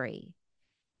story.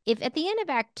 If at the end of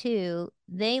Act Two,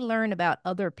 they learn about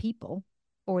other people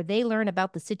or they learn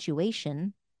about the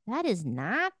situation, that is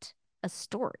not a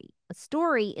story. A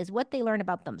story is what they learn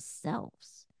about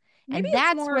themselves. maybe And it's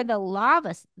that's where more.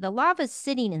 the lava's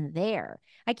sitting in there.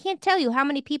 I can't tell you how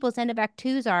many people's end of Act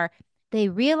Twos are. They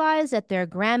realize that their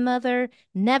grandmother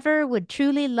never would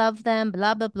truly love them,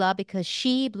 blah, blah, blah, because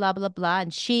she, blah, blah, blah,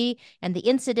 and she, and the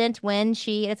incident when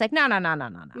she, it's like, no, no, no, no,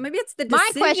 no, no. Maybe it's the My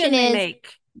question decision they is,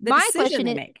 make. The my decision question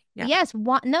they is, make. Yeah. yes,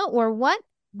 what, no, or what?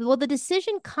 Well, the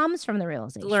decision comes from the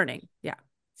realization. Learning. Yeah.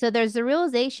 So there's the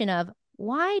realization of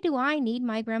why do I need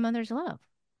my grandmother's love?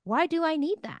 Why do I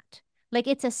need that? Like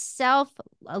it's a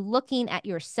looking at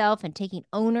yourself and taking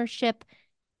ownership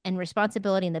and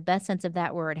responsibility in the best sense of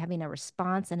that word, having a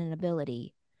response and an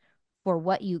ability for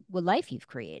what life you've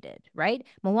created, right?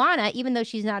 Moana, even though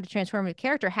she's not a transformative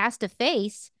character, has to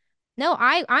face, no,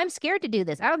 I'm scared to do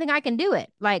this. I don't think I can do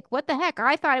it. Like, what the heck?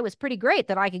 I thought it was pretty great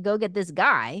that I could go get this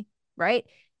guy, right?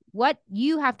 What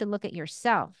you have to look at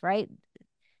yourself, right?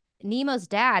 Nemo's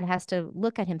dad has to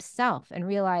look at himself and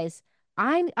realize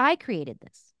I created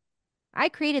this. I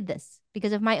created this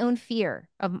because of my own fear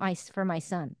of my for my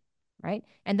son, right?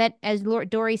 And that, as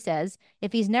Dory says,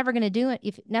 if he's never going to do it,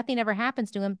 if nothing ever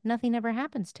happens to him, nothing ever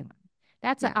happens to him.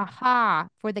 That's Yeah. a aha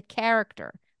for the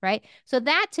character, right? So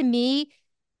that to me,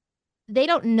 they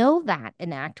don't know that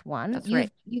in Act One. That's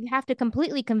right. You have to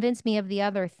completely convince me of the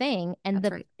other thing. And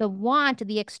That's right. the want,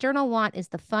 the external want is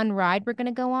the fun ride we're going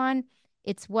to go on.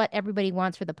 It's what everybody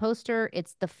wants for the poster.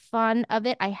 It's the fun of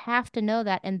it. I have to know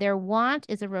that. And their want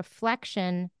is a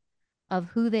reflection of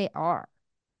who they are.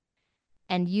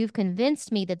 And you've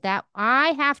convinced me that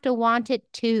I have to want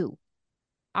it too.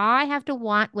 I have to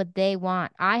want what they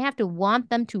want. I have to want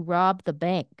them to rob the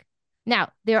bank. Now,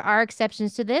 there are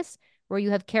exceptions to this where you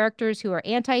have characters who are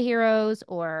anti-heroes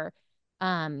or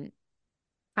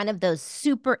kind of those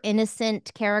super innocent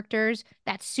characters.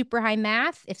 That's super high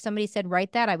math. If somebody said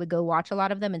write that, I would go watch a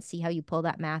lot of them and see how you pull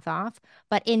that math off.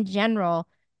 But in general,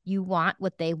 you want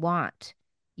what they want.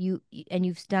 And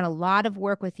you've done a lot of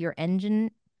work with your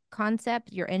engine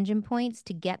concept, your engine points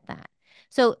to get that.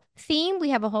 So theme, we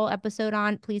have a whole episode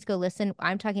on. Please go listen.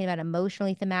 I'm talking about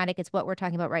emotionally thematic. It's what we're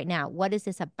talking about right now. What is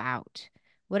this about?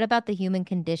 What about the human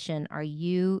condition are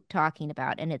you talking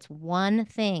about? And it's one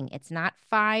thing. It's not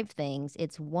five things.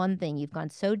 It's one thing. You've gone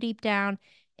so deep down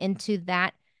into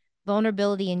that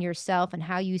vulnerability in yourself and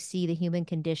how you see the human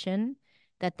condition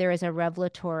that there is a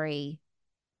revelatory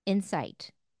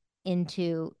insight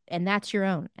into, and that's your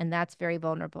own, and that's very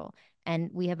vulnerable.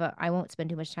 And I won't spend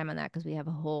too much time on that because we have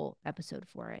a whole episode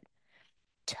for it.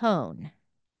 Tone.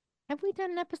 Have we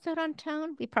done an episode on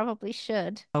tone? We probably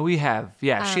should. Oh, we have.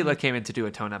 Yeah, Sheila came in to do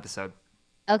a tone episode.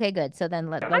 Okay, good. So then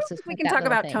I let's don't just think we put can that talk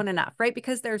little about thing. tone enough, right?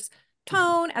 Because there's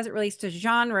tone as it relates to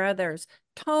genre, there's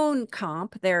tone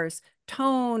comp, there's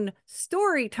tone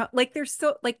story tone. Like there's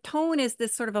so like tone is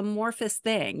this sort of amorphous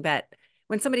thing that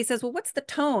when somebody says, well, what's the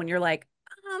tone? You're like,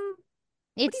 what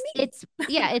do you mean?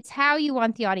 It's how you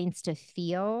want the audience to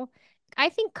feel. I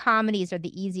think comedies are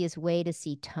the easiest way to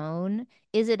see tone.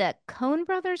 Is it a Coen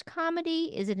Brothers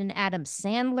comedy? Is it an Adam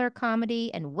Sandler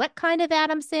comedy? And what kind of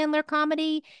Adam Sandler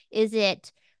comedy? Is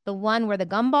it the one where the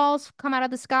gumballs come out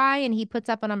of the sky and he puts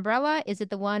up an umbrella? Is it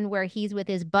the one where he's with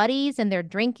his buddies and they're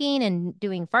drinking and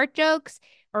doing fart jokes?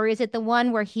 Or is it the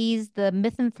one where he's the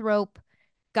misanthrope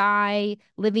guy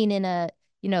living in a,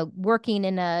 working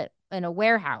in a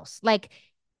warehouse? Like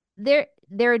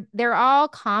they're all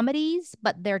comedies,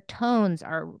 but their tones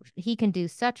are Adam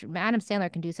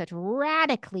Sandler can do such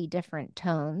radically different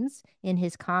tones in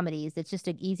his comedies. It's just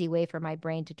an easy way for my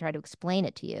brain to try to explain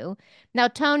it to you. Now,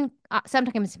 tone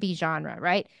sometimes be genre,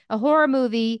 right? A horror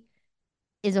movie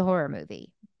is a horror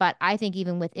movie, but I think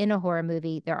even within a horror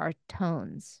movie, there are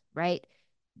tones, right?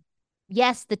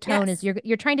 Yes, the tone is Yes.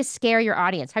 you're trying to scare your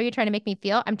audience. How are you trying to make me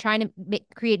feel? I'm trying to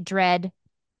create dread.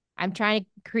 I'm trying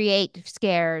to create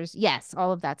scares. Yes,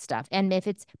 all of that stuff. And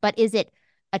but is it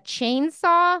a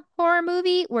chainsaw horror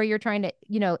movie where you're trying to,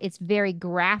 it's very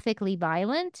graphically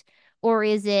violent, or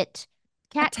is it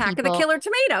cat Attack of the people, Killer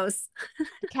Tomatoes.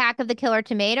 Attack of the Killer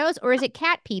Tomatoes, or is it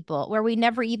cat people where we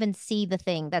never even see the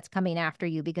thing that's coming after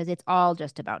you because it's all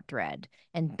just about dread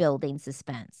and building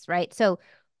suspense, right? So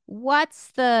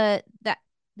what's the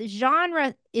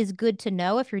genre is good to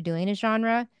know if you're doing a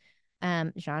genre.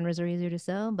 Genres are easier to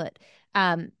sell, but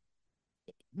um,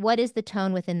 what is the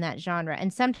tone within that genre?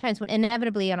 And sometimes, when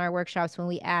inevitably in our workshops, when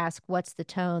we ask what's the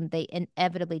tone, they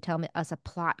inevitably tell us a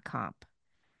plot comp.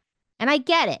 And I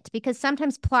get it because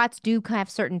sometimes plots do have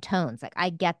certain tones. Like I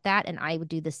get that, and I would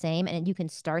do the same. And you can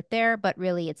start there, but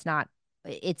really, it's not.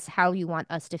 It's how you want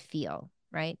us to feel,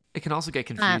 right? It can also get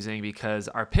Um, confusing because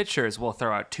our pitchers will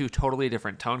throw out two totally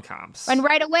different tone and comps,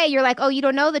 right away, you're like, oh, you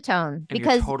don't know the tone and you're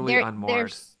because totally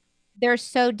unmoored. they're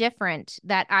so different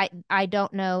that I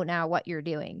don't know now what you're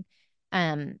doing.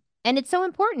 And it's so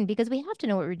important because we have to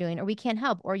know what we're doing or we can't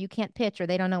help or you can't pitch or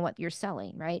they don't know what you're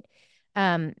selling, right?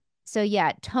 Um, so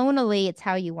yeah, tonally it's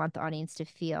how you want the audience to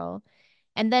feel.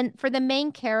 And then for the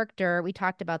main character, we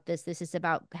talked about this. This is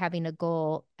about having a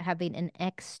goal, having an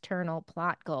external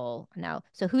plot goal. Now,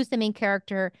 so who's the main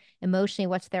character emotionally?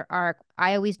 What's their arc?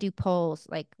 I always do polls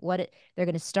like they're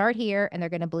going to start here and they're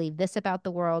going to believe this about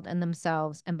the world and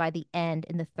themselves. And by the end,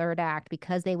 in the third act,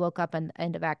 because they woke up in the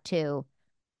end of act two,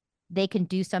 they can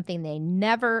do something they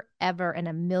never, ever in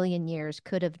a million years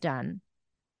could have done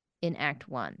in act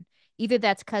one. Either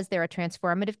that's because they're a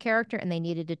transformative character and they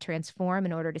needed to transform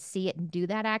in order to see it and do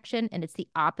that action. And it's the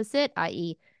opposite,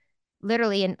 i.e.,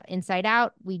 literally in Inside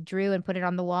Out, we drew and put it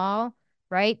on the wall,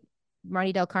 right?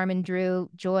 Marty Del Carmen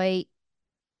drew Joy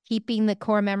keeping the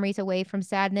core memories away from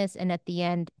sadness and at the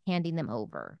end handing them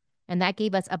over. And that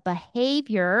gave us a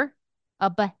behavior,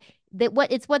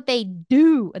 it's what they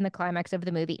do in the climax of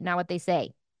the movie, not what they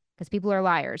say. Because people are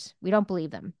liars. We don't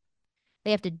believe them. They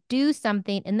have to do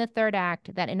something in the third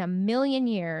act that in a million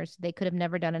years they could have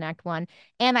never done in act one.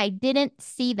 And I didn't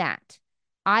see that.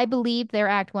 I believed their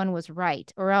act one was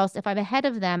right. Or else if I'm ahead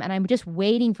of them and I'm just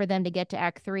waiting for them to get to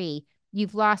act three,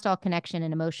 you've lost all connection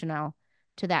and emotional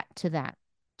to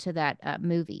that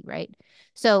movie, right?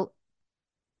 So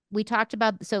we talked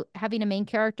about having a main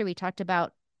character, we talked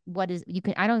about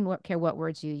I don't care what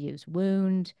words you use,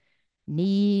 wound,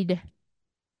 need,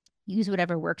 use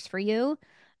whatever works for you.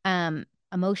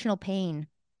 Emotional pain,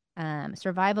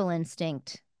 survival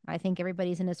instinct. I think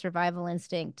everybody's in a survival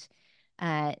instinct,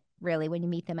 really, when you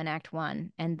meet them in Act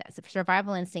One. And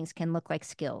survival instincts can look like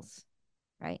skills,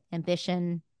 right?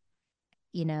 Ambition,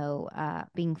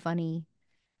 being funny.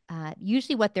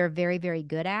 Usually, what they're very, very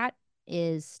good at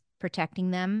is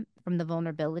protecting them from the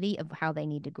vulnerability of how they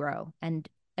need to grow. And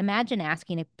imagine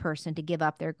asking a person to give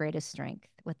up their greatest strength,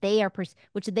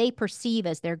 which they perceive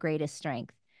as their greatest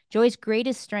strength. Joy's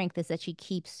greatest strength is that she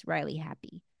keeps Riley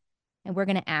happy. And we're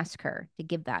going to ask her to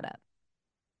give that up,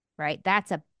 right? That's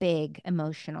a big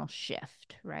emotional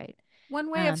shift, right?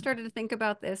 One way I've started to think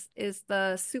about this is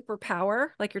the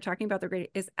superpower, like you're talking about,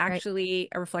 is Right. actually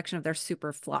a reflection of their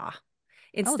super flaw. Oh,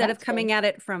 Instead of that's coming good. at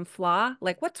it from flaw,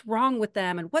 like what's wrong with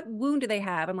them and what wound do they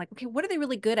have? I'm like, okay, what are they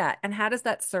really good at? And how does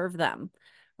that serve them?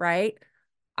 Right.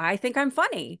 I think I'm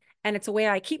funny and it's a way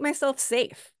I keep myself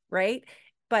safe. Right.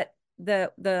 But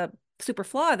the super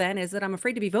flaw then is that I'm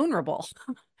afraid to be vulnerable,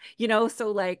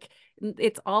 so like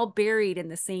it's all buried in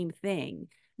the same thing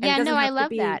and it Yeah, no, doesn't I have to love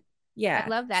that. be, I yeah.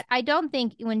 love that. I don't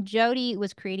think when Jodie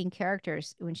was creating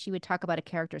characters, when she would talk about a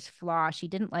character's flaw, she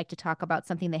didn't like to talk about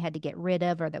something they had to get rid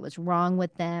of or that was wrong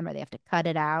with them or they have to cut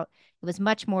it out. It was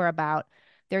much more about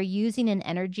they're using an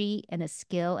energy and a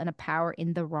skill and a power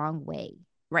in the wrong way,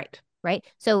 Right. right?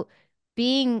 So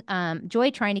being Joy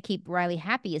trying to keep Riley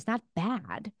happy is not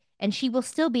bad. and she will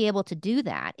still be able to do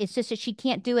that. It's just that she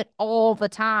can't do it all the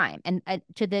time, and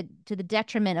to the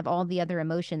detriment of all the other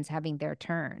emotions having their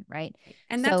turn, right?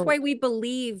 And that's So why we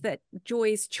believe that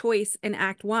Joy's choice in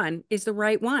Act One is the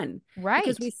right one,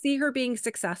 because we right. see her being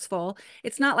successful.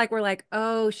 It's not like we're like,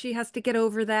 oh, she has to get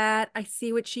over that. I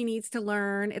see what she needs to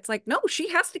learn. It's like, no, she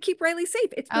has to keep Riley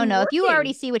safe. It's Oh been no, if you already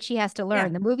working. see what she has to Yeah.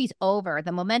 learn, the movie's over.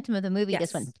 The momentum of the movie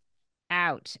just Yes. went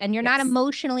out, and you're not Yes.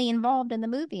 emotionally involved in the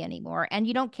movie anymore, and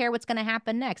you don't care what's going to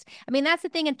happen next. I mean, that's the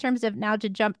thing in terms of, now to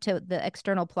jump to the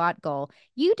external plot goal.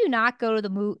 You do not go to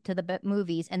the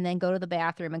movies and then go to the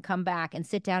bathroom and come back and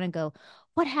sit down and go,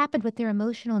 what happened with their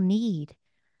emotional need?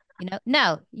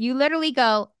 No, you literally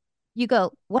go,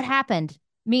 what happened?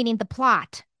 Meaning the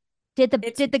plot. Did the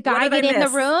It's did the what guy did I get in the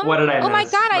miss? room? What did I Oh my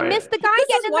miss? God, I Right. missed the But guy this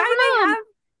is getting in why they the room. have,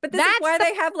 but this is That's why the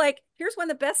they have like, here's when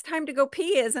the best time to go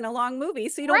pee is in a long movie,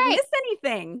 so you don't right. miss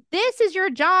anything. This is your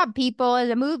job, people, as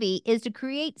a movie, is to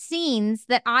create scenes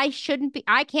that I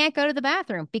can't go to the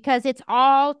bathroom because it's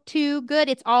all too good.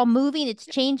 It's all moving, it's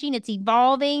changing, it's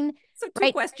evolving, So two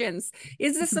right? questions.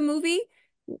 Is this a movie?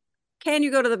 Can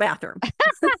you go to the bathroom?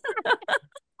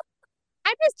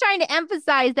 I'm just trying to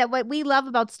emphasize that what we love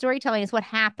about storytelling is what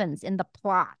happens in the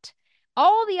plot.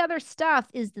 All the other stuff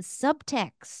is the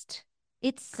subtext.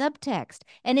 It's subtext.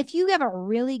 And if you have a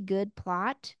really good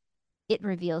plot, it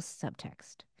reveals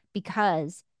subtext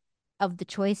because of the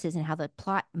choices and how the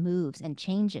plot moves and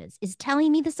changes is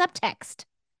telling me the subtext.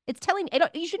 It's telling me,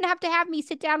 you shouldn't have to have me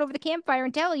sit down over the campfire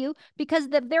and tell you, because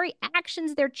the very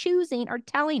actions they're choosing are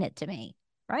telling it to me,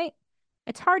 right?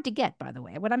 It's hard to get, by the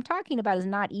way. What I'm talking about is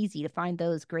not easy to find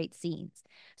those great scenes.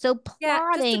 So Yeah,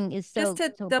 plotting is just so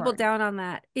to so double important. down on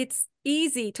that. It's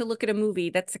easy to look at a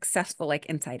movie that's successful like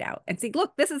Inside Out and see,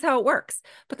 look, this is how it works.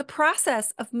 But the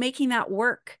process of making that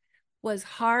work was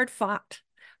hard fought,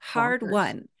 hard Bonkers.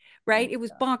 won, Oh right? It my was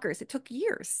God. bonkers. It took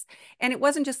years. And it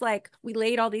wasn't just like we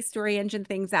laid all these story engine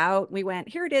things out. We went,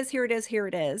 here it is, here it is, here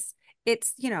it is.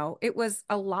 It's, it was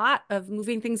a lot of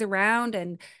moving things around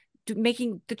and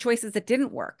making the choices that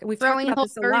didn't work. And we've talked Throwing about whole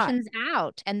this a lot. versions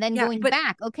out and then Yeah, going but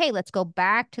back. Okay, let's go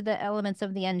back to the elements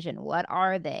of the engine. What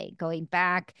are they? Going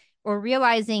back or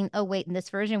realizing, oh, wait, in this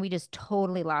version, we just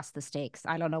totally lost the stakes.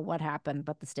 I don't know what happened,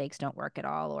 but the stakes don't work at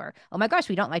all. Or, oh my gosh,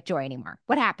 we don't like Joy anymore.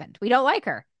 What happened? We don't like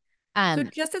her. so, Um,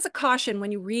 just as a caution,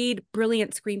 when you read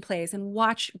brilliant screenplays and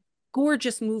watch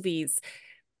gorgeous movies,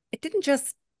 it didn't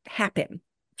just happen.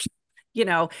 You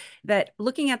know, that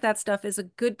looking at that stuff is a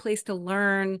good place to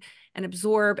learn and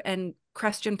absorb and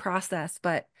question process.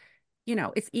 But,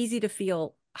 it's easy to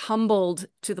feel humbled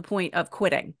to the point of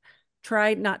quitting.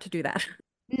 Try not to do that.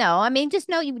 no, I mean, just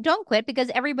know you don't quit because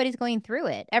everybody's going through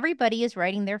it. Everybody is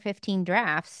writing their 15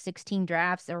 drafts, 16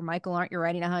 drafts, or Michael, aren't you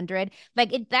writing 100?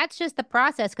 Like that's just the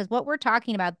process. Because what we're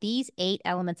talking about, these 8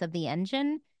 elements of the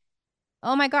engine,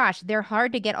 oh my gosh, they're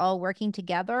hard to get all working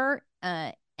together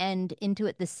and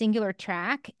into the singular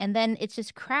track. And then it's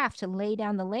just craft to lay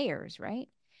down the layers, right?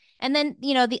 And then,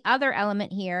 the other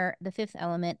element here, the 5th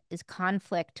element, is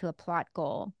conflict to a plot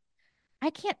goal.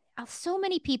 I can't, so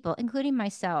many people, including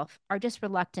myself, are just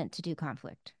reluctant to do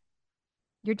conflict.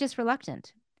 You're just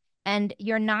reluctant and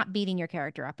you're not beating your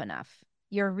character up enough.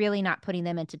 You're really not putting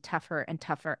them into tougher and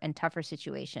tougher and tougher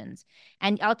situations.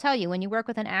 And I'll tell you, when you work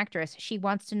with an actress, she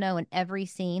wants to know in every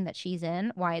scene that she's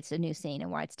in why it's a new scene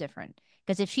and why it's different.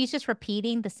 Because if she's just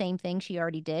repeating the same thing she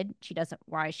already did, she doesn't,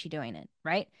 why is she doing it?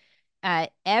 Right?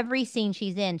 Every scene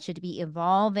she's in should be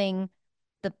evolving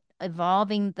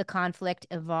the conflict,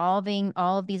 evolving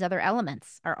all of these other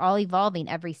elements are all evolving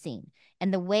every scene.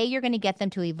 And the way you're going to get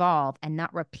them to evolve and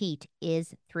not repeat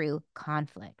is through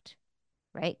conflict,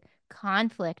 right?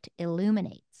 Conflict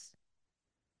illuminates.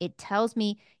 It tells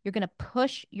me you're going to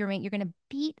you're going to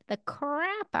beat the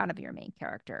crap out of your main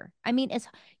character. I mean,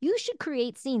 you should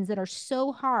create scenes that are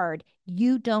so hard,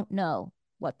 you don't know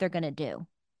what they're going to do.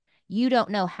 You don't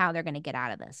know how they're going to get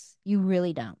out of this. You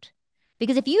really don't.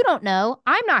 Because if you don't know,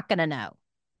 I'm not going to know.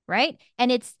 Right.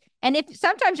 And if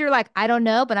sometimes you're like, I don't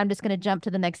know, but I'm just going to jump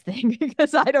to the next thing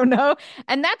because I don't know.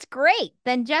 And that's great.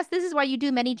 Then this is why you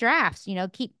do many drafts,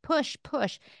 keep push.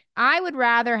 I would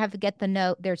rather have to get the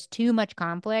note. There's too much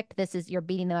conflict. You're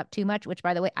beating them up too much, which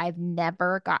by the way, I've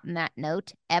never gotten that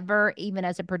note ever, even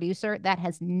as a producer. That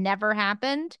has never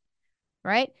happened.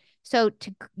 Right. So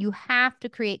you have to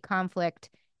create conflict,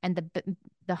 and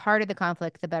the harder the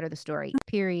conflict, the better the story.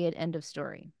 Period. End of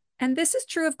story. And this is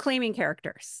true of claiming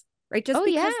characters, right? Just Oh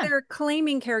because yeah. they're a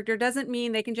claiming character doesn't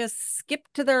mean they can just skip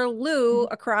to their Lou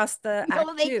across the No,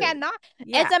 act they two. cannot. As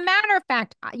Yeah, a matter of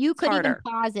fact, you it's could even harder.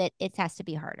 pause it. It has to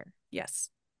be harder Yes.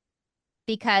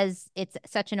 because it's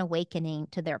such an awakening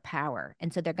to their power.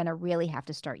 And so they're going to really have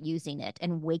to start using it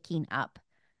and waking up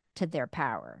to their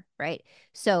power, right?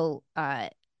 So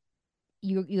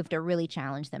you have to really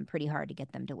challenge them pretty hard to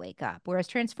get them to wake up. Whereas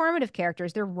transformative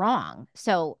characters, they're wrong.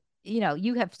 So,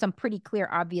 you have some pretty clear,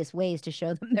 obvious ways to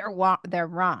show them they're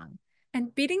wrong.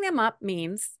 And beating them up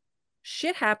means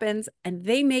shit happens and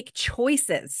they make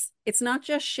choices. It's not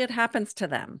just shit happens to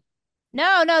them.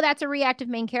 No, that's a reactive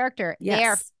main character. Yes. They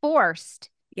are forced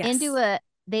Yes.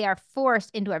 they are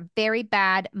forced into a very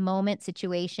bad moment,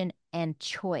 situation, and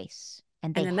choice.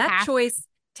 And then that choice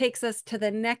takes us to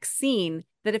the next scene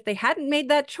that if they hadn't made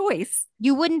that choice,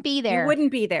 you wouldn't be there. You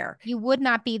wouldn't be there. You would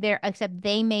not be there, except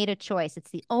they made a choice.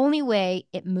 It's the only way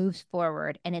it moves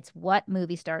forward. And it's what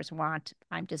movie stars want.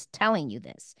 I'm just telling you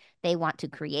this. They want to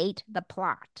create the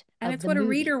plot. And it's what a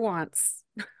reader wants.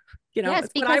 Yes,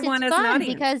 it's because what I it's want fun, as an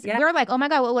audience. because we're like, oh my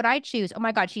God, what would I choose? Oh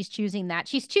my God, she's choosing that.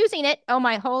 She's choosing it. Oh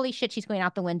my, holy shit, she's going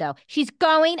out the window. She's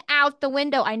going out the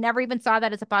window. I never even saw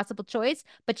that as a possible choice,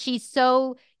 but she's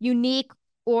so unique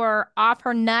or off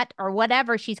her nut or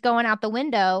whatever. She's going out the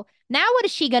window. Now what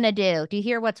is she going to do? Do you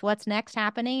hear what's next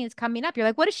happening is coming up? You're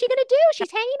like, what is she going to do?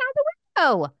 She's hanging out the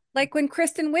window. Like when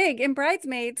Kristen Wiig in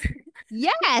Bridesmaids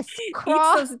Yes, eats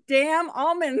those damn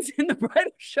almonds in the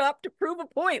bridal shop to prove a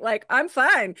point. Like, I'm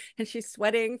fine. And she's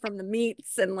sweating from the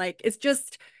meats. And like, it's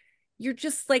just, you're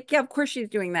just like, yeah, of course she's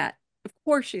doing that. Of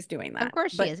course she's doing that. Of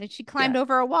course she is. And she climbed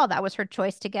over a wall. That was her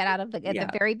choice to get out of at the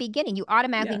very beginning. You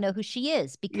automatically know who she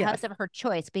is because of her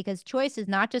choice. Because choice is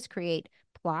not just create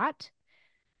plot.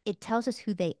 It tells us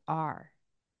who they are.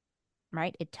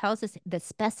 Right? It tells us the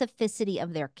specificity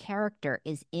of their character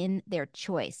is in their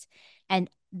choice. And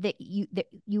that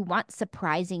you want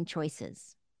surprising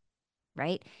choices,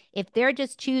 right? If they're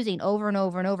just choosing over and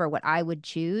over and over what I would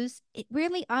choose, it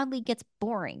really oddly gets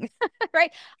boring, right?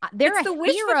 It's the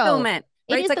wish fulfillment.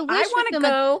 Right? It's like, I want to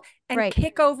go and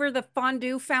kick over the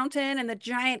fondue fountain and the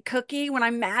giant cookie when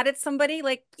I'm mad at somebody.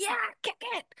 Like, yeah, kick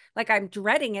it. Like, I'm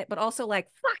dreading it, but also like,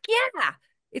 fuck yeah.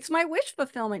 It's my wish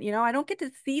fulfillment. I don't get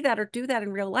to see that or do that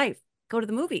in real life. Go to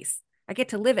the movies. I get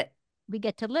to live it. We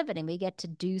get to live it and we get to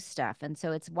do stuff. And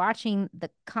so it's watching the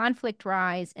conflict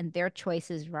rise and their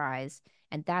choices rise.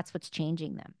 And that's what's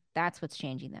changing them. That's what's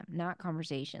changing them, not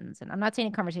conversations. And I'm not saying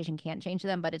a conversation can't change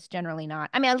them, but it's generally not.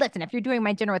 I mean, listen, if you're doing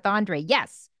My Dinner with Andre,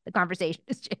 yes, the conversation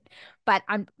is changed. But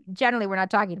we're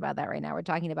not talking about that right now. We're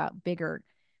talking about bigger,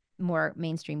 more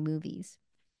mainstream movies.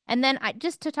 And then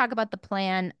just to talk about the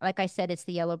plan, like I said, it's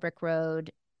the yellow brick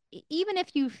road. Even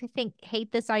if you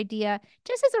hate this idea,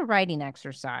 just as a writing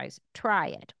exercise, try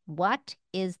it. What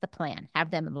is the plan? Have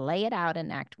them lay it out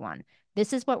in Act 1.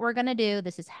 This is what we're going to do.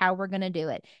 This is how we're going to do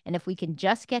it. And if we can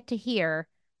just get to here,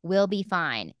 we'll be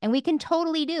fine. And we can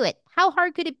totally do it. How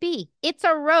hard could it be? It's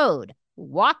a road.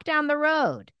 Walk down the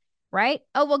road, right?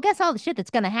 Oh, well, guess all the shit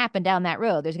that's going to happen down that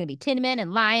road. There's going to be tin men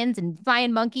and lions and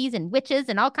flying monkeys and witches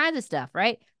and all kinds of stuff,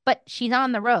 right? But she's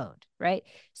on the road, right?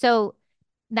 So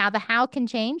now the how can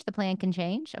change, the plan can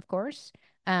change, of course.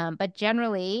 But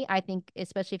generally, I think,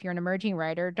 especially if you're an emerging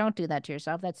writer, don't do that to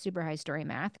yourself. That's super high story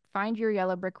math. Find your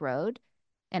yellow brick road.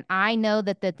 And I know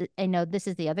I know this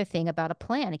is the other thing about a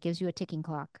plan. It gives you a ticking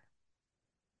clock,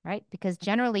 right? Because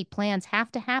generally plans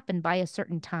have to happen by a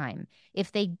certain time.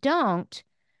 If they don't,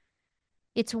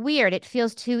 it's weird. It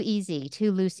feels too easy,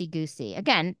 too loosey-goosey.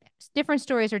 Again, different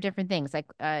stories are different things, like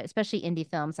especially indie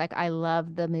films. Like I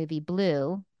love the movie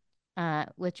Blue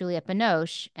with Juliette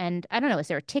Binoche. And I don't know, is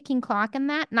there a ticking clock in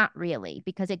that? Not really,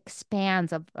 because it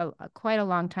spans quite a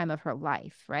long time of her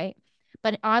life, right?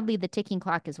 But oddly, the ticking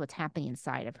clock is what's happening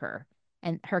inside of her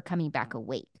and her coming back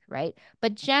awake, right?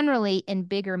 But generally, in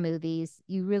bigger movies,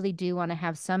 you really do want to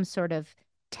have some sort of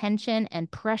tension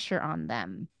and pressure on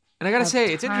them. And I gotta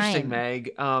say, it's interesting,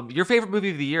 Meg. Your favorite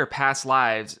movie of the year, Past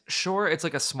Lives. Sure, it's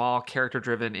like a small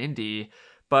character-driven indie,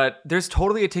 but there's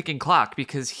totally a ticking clock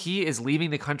because he is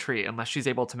leaving the country unless she's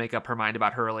able to make up her mind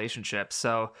about her relationship.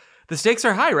 So the stakes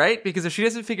are high, right? Because if she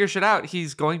doesn't figure shit out,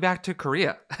 he's going back to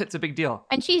Korea. It's a big deal.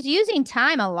 And she's using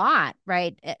time a lot,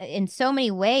 right? In so many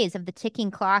ways of the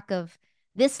ticking clock of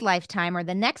this lifetime or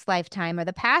the next lifetime or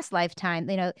the past lifetime.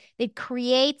 It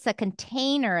creates a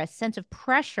container, a sense of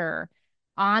pressure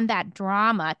on that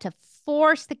drama to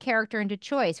force the character into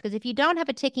choice. Because if you don't have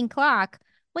a ticking clock,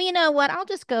 well, you know what? I'll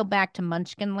just go back to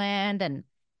Munchkinland and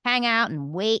hang out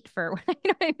and wait for, you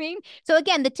know what I mean? So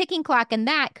again, the ticking clock in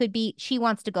that could be she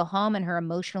wants to go home and her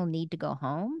emotional need to go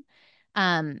home.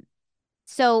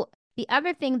 So the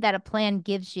other thing that a plan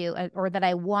gives you, or that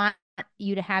I want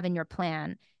you to have in your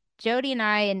plan, Jody and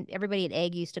I and everybody at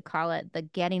Egg used to call it the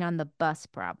getting on the bus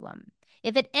problem.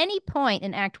 If at any point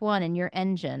in Act One in your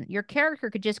engine, your character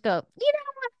could just go, you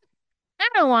know what, I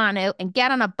don't want to, and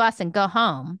get on a bus and go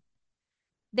home,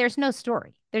 there's no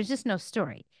story. There's just no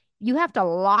story. You have to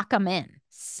lock them in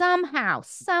somehow,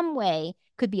 some way.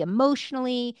 Could be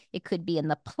emotionally, it could be in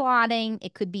the plotting,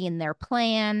 it could be in their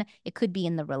plan, it could be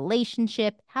in the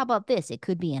relationship. How about this? It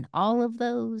could be in all of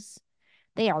those.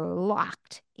 They are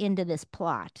locked into this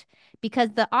plot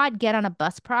because the odd get on a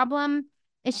bus problem,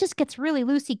 it just gets really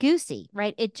loosey goosey,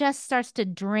 right? It just starts to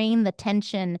drain the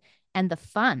tension and the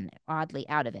fun, oddly,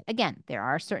 out of it. Again, there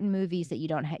are certain movies that you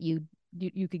don't have, you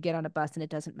could get on a bus and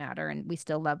it doesn't matter and we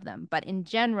still love them. But in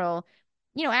general,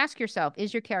 ask yourself,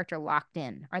 is your character locked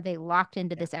in? Are they locked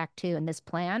into this act two and this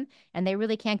plan? And they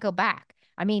really can't go back.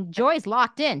 I mean, Joy's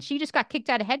locked in. She just got kicked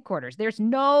out of headquarters. There's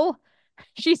no,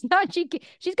 she's not,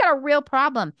 she's got a real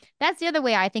problem. That's the other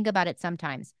way I think about it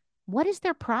sometimes. What is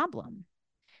their problem?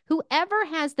 Whoever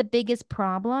has the biggest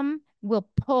problem will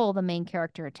pull the main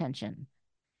character attention.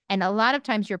 And a lot of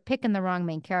times you're picking the wrong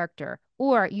main character,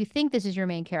 or you think this is your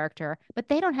main character, but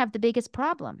they don't have the biggest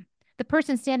problem. The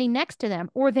person standing next to them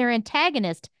or their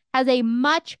antagonist has a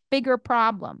much bigger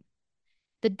problem.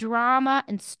 The drama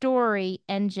and story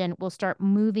engine will start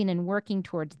moving and working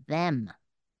towards them.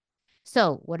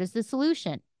 So, what is the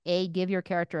solution? A, give your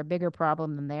character a bigger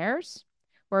problem than theirs,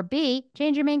 or B,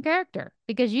 change your main character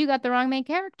because you got the wrong main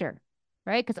character,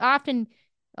 right? Because often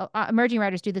emerging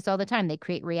writers do this all the time. They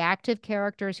create reactive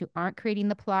characters who aren't creating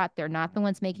the plot. They're not the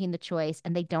ones making the choice,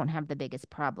 and they don't have the biggest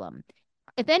problem.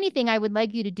 If anything, I would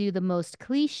like you to do the most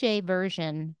cliche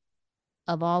version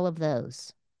of all of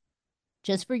those,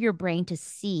 just for your brain to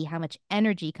see how much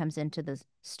energy comes into the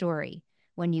story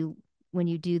when you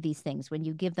do these things, when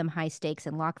you give them high stakes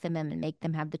and lock them in and make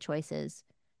them have the choices,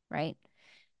 right?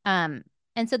 And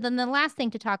so then the last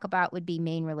thing to talk about would be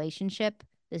main relationship.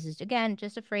 This is, again,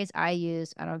 just a phrase I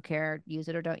use. I don't care, use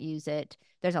it or don't use it.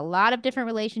 There's a lot of different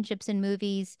relationships in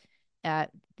movies. The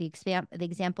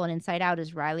example in Inside Out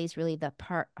is Riley's really the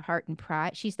heart and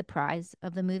prize. She's the prize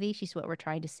of the movie. She's what we're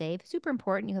trying to save. Super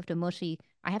important. You have to emotionally,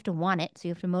 I have to want it. So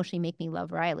you have to emotionally make me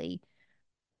love Riley.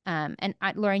 And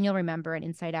Lauren, you'll remember in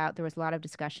Inside Out, there was a lot of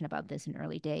discussion about this in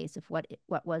early days of what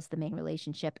was the main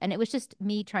relationship. And it was just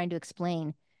me trying to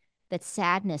explain that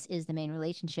sadness is the main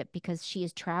relationship because she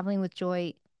is traveling with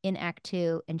Joy in Act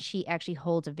Two, and she actually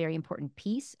holds a very important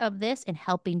piece of this in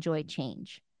helping Joy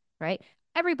change, right?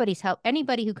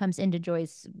 Anybody who comes into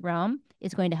Joy's realm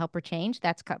is going to help her change.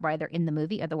 That's why they're in the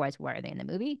movie. Otherwise, why are they in the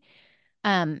movie?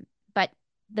 But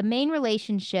the main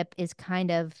relationship is kind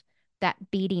of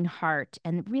that beating heart.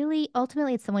 And really,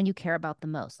 ultimately, it's the one you care about the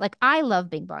most. Like, I love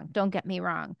Bing Bong, don't get me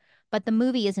wrong, but the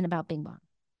movie isn't about Bing Bong,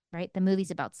 right? The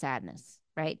movie's about sadness,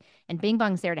 right? And Bing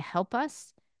Bong's there to help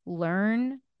us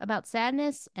learn about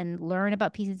sadness and learn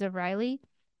about pieces of Riley.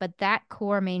 But that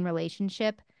core main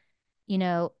relationship,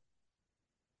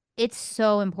 it's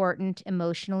so important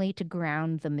emotionally to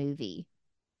ground the movie.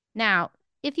 Now,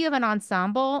 if you have an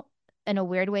ensemble, in a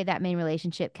weird way, that main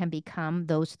relationship can become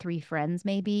those three friends,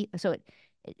 maybe. So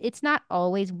it's not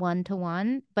always one to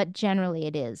one, but generally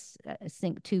it is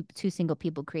two single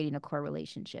people creating a core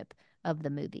relationship of the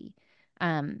movie.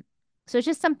 So it's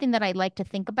just something that I like to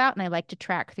think about and I like to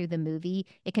track through the movie.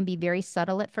 It can be very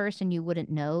subtle at first and you wouldn't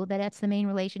know that that's the main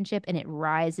relationship and it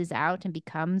rises out and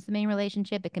becomes the main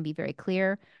relationship. It can be very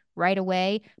clear right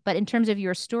away. But in terms of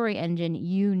your story engine,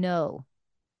 you know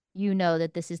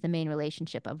that this is the main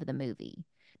relationship of the movie.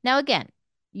 Now, again,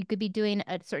 you could be doing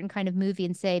a certain kind of movie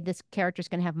and say this character's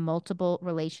going to have multiple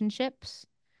relationships.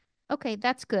 Okay,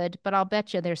 that's good, but I'll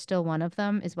bet you there's still one of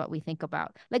them is what we think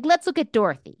about. Like, let's look at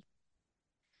Dorothy.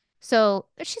 So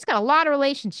she's got a lot of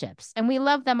relationships and we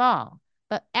love them all.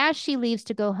 But as she leaves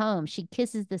to go home, she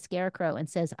kisses the scarecrow and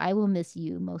says, I will miss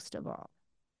you most of all.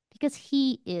 Because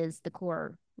he is the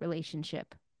core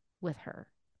relationship with her.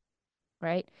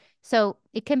 Right? So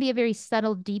it can be a very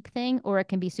subtle, deep thing, or it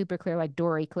can be super clear, like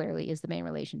Dory clearly is the main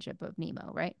relationship of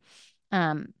Nemo, right?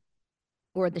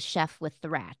 Or the chef with the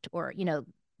rat, or,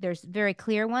 there's very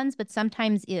clear ones, but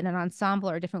sometimes in an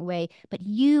ensemble or a different way. But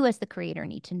you as the creator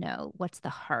need to know what's the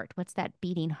heart, what's that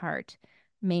beating heart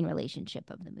main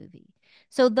relationship of the movie.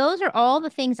 So those are all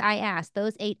the things I asked,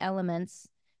 those 8 elements,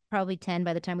 probably 10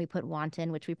 by the time we put want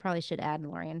in, which we probably should add,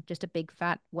 Lorian, just a big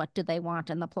fat, what do they want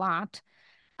in the plot?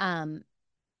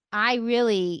 I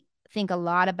really think a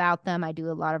lot about them. I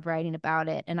do a lot of writing about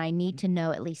it, and I need to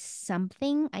know at least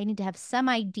something. I need to have some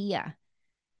idea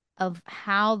of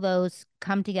how those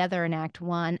come together in Act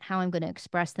One, how I'm going to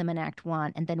express them in Act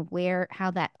One, and then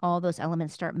how all those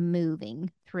elements start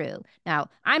moving through. Now,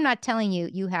 I'm not telling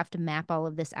you have to map all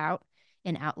of this out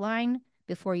in outline,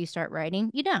 before you start writing?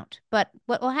 You don't. But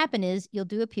what will happen is you'll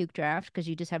do a puke draft because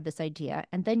you just have this idea,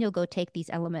 and then you'll go take these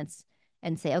elements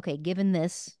and say, okay, given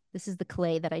this is the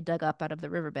clay that I dug up out of the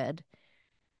riverbed.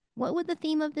 What would the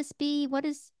theme of this be? What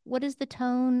is the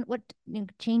tone? What,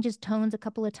 changes tones a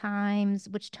couple of times?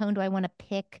 Which tone do I want to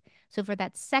pick? So for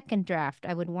that second draft,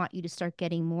 I would want you to start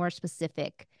getting more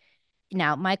specific.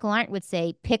 Now, Michael Arndt would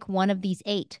say, pick one of these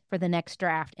 8 for the next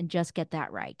draft and just get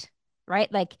that right.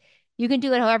 Right? Like, you can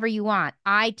do it however you want.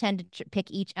 I tend to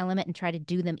pick each element and try to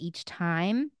do them each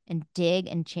time and dig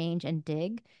and change and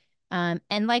dig.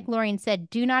 And like Lorien said,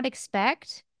 do not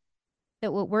expect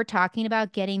that what we're talking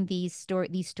about, getting these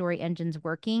story engines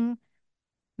working.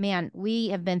 Man, we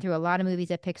have been through a lot of movies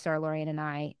at Pixar, Lorien and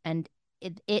I, and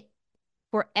it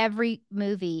for every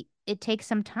movie, it takes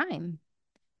some time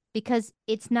because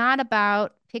it's not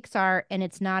about Pixar and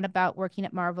it's not about working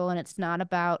at Marvel and it's not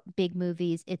about big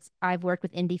movies. I've worked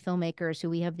with indie filmmakers who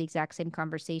we have the exact same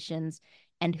conversations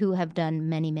and who have done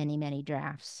many, many, many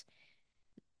drafts.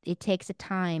 It takes a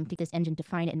time to get this engine to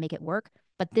find it and make it work.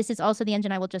 But this is also the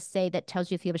engine, I will just say, that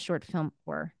tells you if you have a short film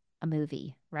or a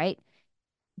movie, right?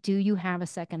 Do you have a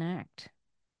second act?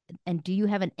 And do you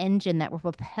have an engine that will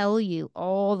propel you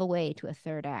all the way to a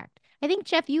third act? I think,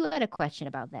 Jeff, you had a question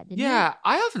about that, didn't you? Yeah,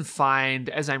 I often find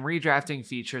as I'm redrafting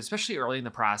features, especially early in the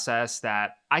process,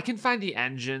 that I can find the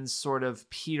engine sort of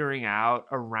petering out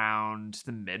around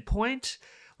the midpoint.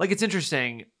 Like, it's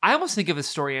interesting. I almost think of a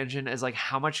story engine as like,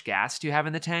 how much gas do you have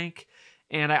in the tank?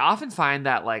 And I often find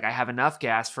that like I have enough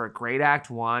gas for a great act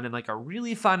 1 and like a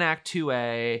really fun act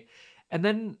 2A. And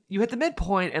then you hit the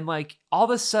midpoint and like all of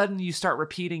a sudden you start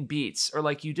repeating beats or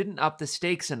like you didn't up the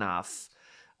stakes enough.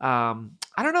 I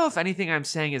don't know if anything I'm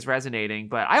saying is resonating,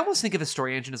 but I almost think of a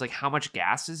story engine as like how much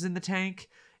gas is in the tank.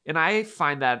 And I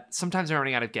find that sometimes I'm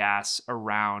running out of gas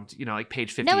around, like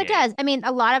page 58. No, it does. I mean,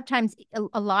 a lot of times,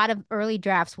 a lot of early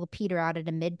drafts will peter out at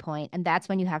a midpoint, and that's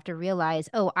when you have to realize,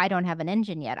 oh, I don't have an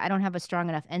engine yet. I don't have a strong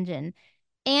enough engine.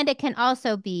 And it can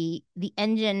also be the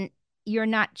engine, you're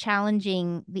not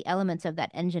challenging the elements of that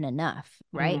engine enough,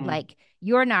 right? Like,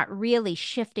 you're not really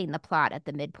shifting the plot at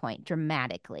the midpoint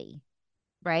dramatically,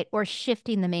 right? Or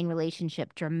shifting the main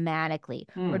relationship dramatically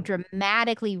or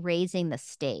dramatically raising the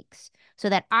stakes so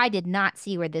that I did not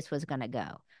see where this was going to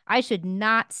go. I should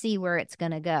not see where it's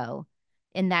going to go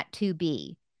in that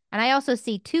 2B. And I also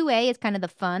see 2A is kind of the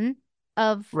fun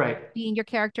of beating your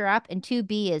character up, and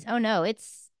 2B is, oh no,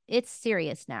 it's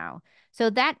serious now. So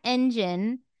that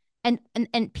engine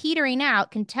and petering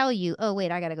out can tell you, oh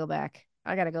wait, I got to go back.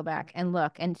 I got to go back and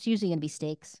look. And it's usually going to be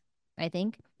stakes. I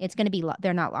think it's going to be,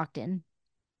 they're not locked in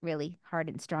really hard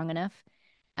and strong enough.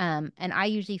 And I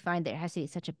usually find there has to be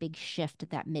such a big shift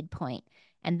at that midpoint.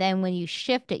 And then when you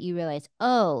shift it, you realize,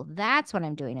 oh, that's what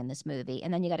I'm doing in this movie.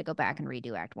 And then you got to go back and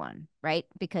redo act 1, right?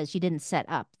 Because you didn't set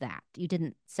up that. You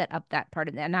didn't set up that part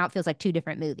of that. Now it feels like 2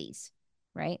 different movies,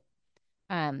 right?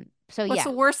 So What's yeah.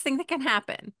 the worst thing that can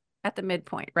happen at the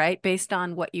midpoint, right? Based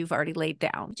on what you've already laid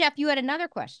down. Jeff, you had another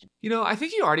question. I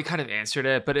think you already kind of answered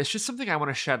it, but it's just something I want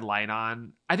to shed light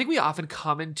on. I think we often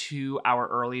come into our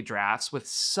early drafts with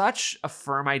such a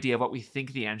firm idea of what we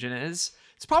think the engine is.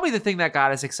 It's probably the thing that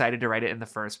got us excited to write it in the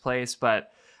first place. But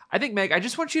I think, Meg, I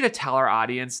just want you to tell our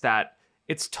audience that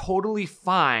it's totally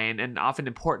fine and often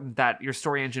important that your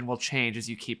story engine will change as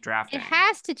you keep drafting. It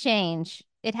has to change.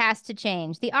 It has to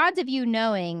change. The odds of you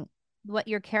knowing what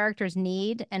your characters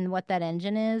need and what that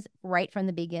engine is right from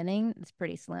the beginning is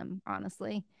pretty slim,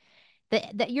 honestly.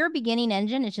 Your beginning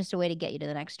engine is just a way to get you to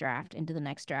the next draft, into the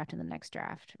next draft, and the next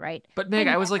draft, right? But Meg,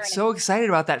 I was like so excited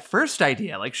about that first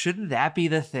idea. Like, shouldn't that be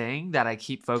the thing that I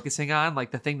keep focusing on?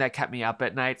 Like the thing that kept me up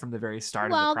at night from the very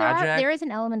start of the project? There is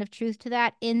an element of truth to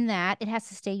that, in that it has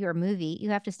to stay your movie.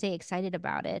 You have to stay excited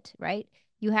about it, right?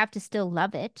 You have to still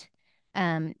love it.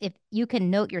 If you can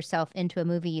note yourself into a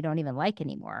movie you don't even like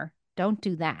anymore, don't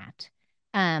do that.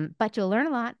 But you'll learn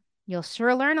a lot. You'll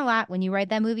sure learn a lot when you write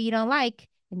that movie you don't like,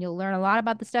 and you'll learn a lot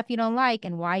about the stuff you don't like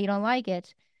and why you don't like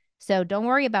it. So don't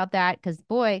worry about that, because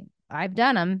boy, I've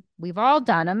done them. We've all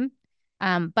done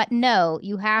them. But no,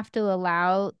 you have to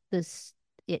allow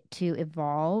it to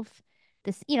evolve.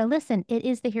 Listen, it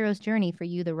is the hero's journey for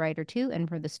you, the writer, too, and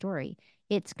for the story.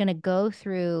 It's going to go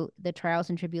through the trials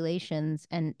and tribulations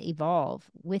and evolve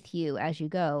with you as you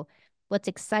go. What's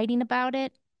exciting about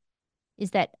it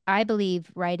is that I believe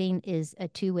writing is a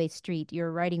two-way street.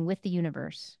 You're writing with the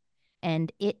universe,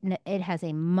 and it has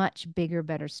a much bigger,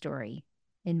 better story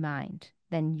in mind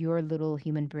than your little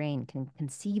human brain can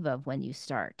conceive of when you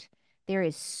start. There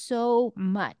is so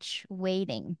much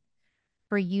waiting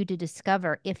for you to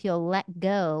discover if you'll let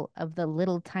go of the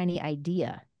little tiny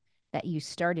idea that you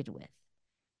started with.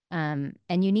 And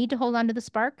you need to hold on to the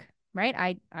spark,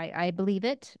 right? I believe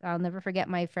it. I'll never forget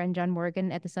my friend John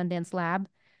Morgan at the Sundance Lab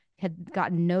had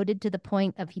gotten noted to the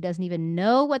point of he doesn't even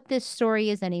know what this story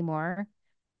is anymore.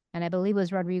 And I believe it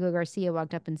was Rodrigo Garcia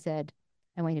walked up and said,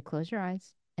 I want you to close your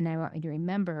eyes and I want you to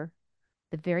remember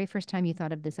the very first time you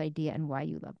thought of this idea and why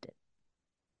you loved it.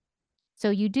 So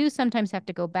you do sometimes have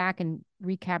to go back and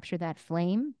recapture that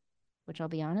flame, which I'll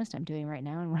be honest, I'm doing right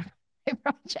now in one of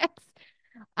my projects.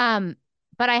 Um,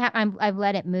 but I've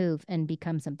let it move and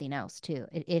become something else too.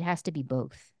 It has to be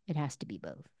both. It has to be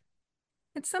both.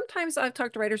 And sometimes I've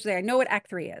talked to writers who say, I know what act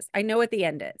 3 is. I know what the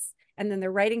end is. And then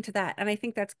they're writing to that. And I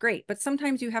think that's great. But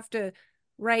sometimes you have to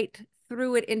write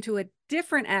through it into a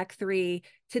different act 3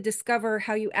 to discover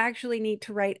how you actually need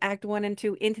to write act 1 and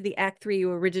 2 into the act 3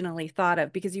 you originally thought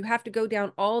of, because you have to go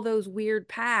down all those weird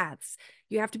paths.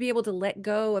 You have to be able to let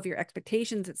go of your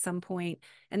expectations at some point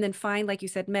and then find, like you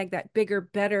said, Meg, that bigger,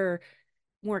 better,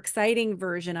 more exciting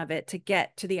version of it to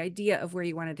get to the idea of where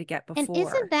you wanted to get before. And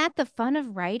isn't that the fun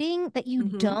of writing, that you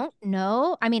don't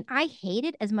know? I mean, I hate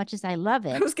it as much as I love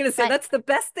it. I was going to say that's the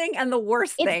best thing and the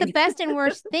worst thing. It's the best and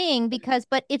worst thing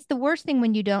but it's the worst thing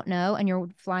when you don't know and you're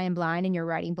flying blind and you're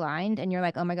writing blind and you're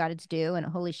like, oh my God, it's due and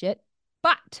holy shit.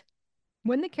 But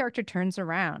when the character turns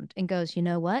around and goes, you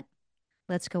know what?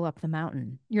 Let's go up the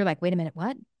mountain. You're like, wait a minute,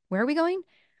 what? Where are we going?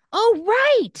 Oh,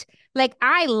 right. Like,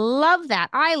 I love that.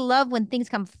 I love when things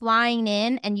come flying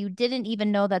in and you didn't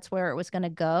even know that's where it was going to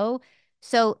go.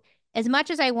 So, as much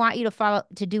as I want you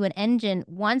to do an engine,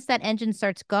 once that engine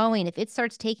starts going, if it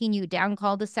starts taking you down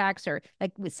cul-de-sacs or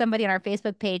like with somebody on our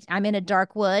Facebook page, I'm in a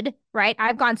dark wood, right?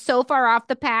 I've gone so far off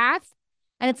the path.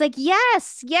 And it's like,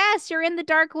 yes, you're in the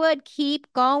dark wood. Keep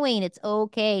going. It's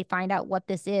okay. Find out what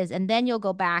this is. And then you'll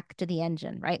go back to the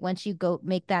engine, right? Once you go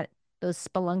make those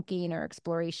spelunking or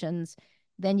explorations,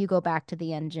 then you go back to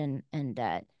the engine and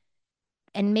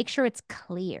make sure it's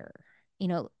clear. You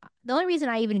know, the only reason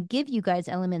I even give you guys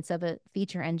elements of a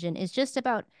feature engine is just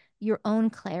about your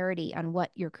own clarity on what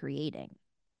you're creating,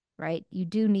 right? You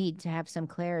do need to have some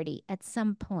clarity at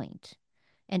some point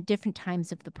and different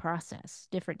times of the process,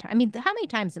 I mean, how many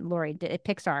times in Lori did at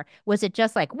Pixar was it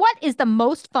just like, what is the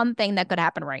most fun thing that could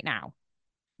happen right now?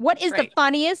 What is the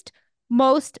funniest,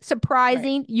 most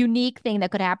surprising, unique thing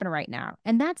that could happen right now?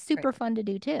 And that's super fun to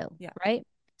do too, right?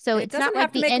 So it's not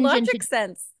like the engine logic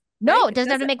sense. No, it doesn't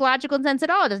have to make logical sense at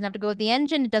all. It doesn't have to go with the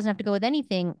engine. It doesn't have to go with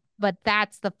anything, but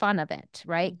that's the fun of it,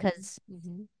 right? Because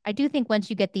I do think once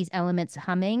you get these elements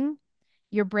humming,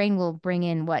 your brain will bring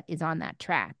in what is on that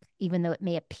track, even though it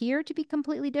may appear to be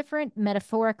completely different.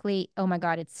 Metaphorically, oh my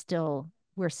God,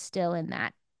 we're still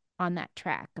on that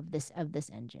track of this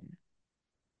engine.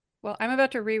 Well, I'm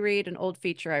about to reread an old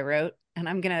feature I wrote, and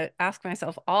I'm going to ask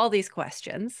myself all these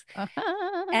questions.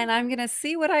 And I'm going to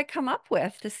see what I come up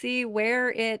with to see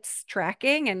where it's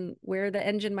tracking and where the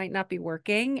engine might not be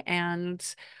working. And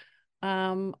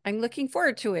I'm looking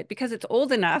forward to it because it's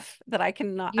old enough that I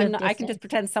can just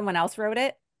pretend someone else wrote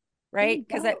it, right?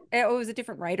 Because it was a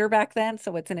different writer back then,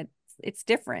 so it's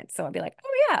different. So I'd be like,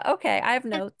 oh yeah, okay, I have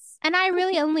notes. And I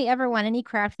really only ever want any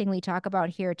craft thing we talk about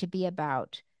here to be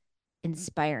about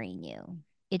inspiring you.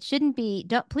 It shouldn't be,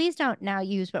 please don't now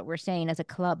use what we're saying as a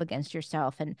club against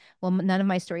yourself. And well, none of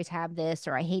my stories have this,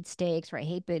 or I hate stakes, or I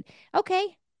hate, but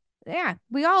okay. Yeah.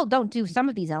 We all don't do some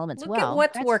of these elements look at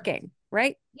what's working,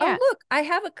 right? Yeah. Oh, look, I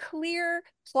have a clear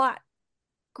plot.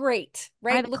 Great.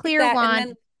 Right. I have a clear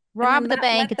one. Rob the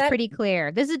bank. It's pretty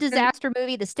clear. This is a disaster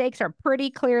movie. The stakes are pretty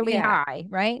clearly high,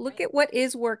 right? Look at what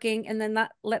is working and then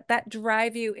let that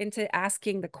drive you into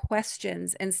asking the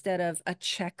questions instead of a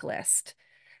checklist.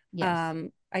 Yes.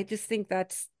 I just think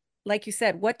that's, like you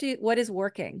said, what is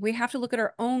working? We have to look at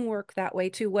our own work that way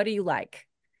too. What do you like?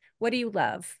 What do you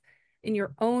love in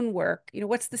your own work? You know,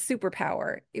 what's the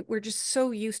superpower? We're just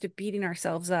so used to beating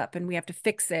ourselves up and we have to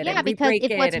fix it. Yeah, because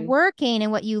if what's working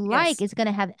and what you like is going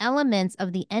to have elements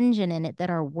of the engine in it that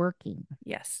are working.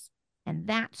 Yes. And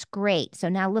that's great. So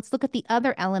now let's look at the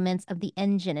other elements of the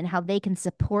engine and how they can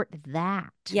support that.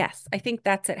 Yes, I think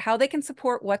that's it. How they can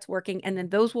support what's working, and then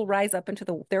those will rise up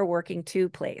into their working too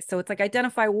place. So it's like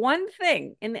identify one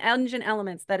thing in the engine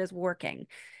elements that is working,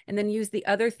 and then use the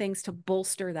other things to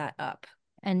bolster that up.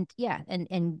 And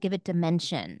and give it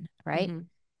dimension, right?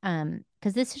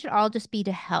 Because this should all just be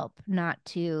to help, not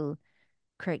to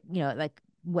create, like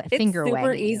finger wagging. It's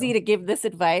super easy to give this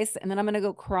advice, and then I'm going to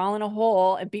go crawl in a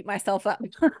hole and beat myself up.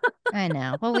 I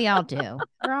know. Well, we all do.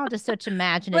 We're all just such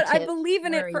imaginative. But I believe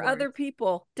in it for other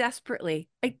people desperately.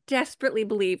 I desperately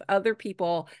believe other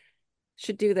people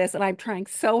should do this, and I'm trying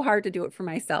so hard to do it for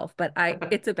myself, but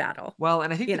it's a battle. Well,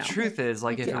 and I think You the know. truth is,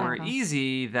 like, if it were Yeah.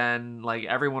 easy, then like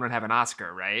everyone would have an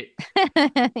Oscar, right?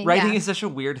 Yeah. Writing is such a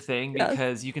weird thing Yes.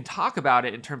 because you can talk about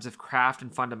it in terms of craft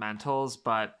and fundamentals,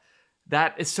 but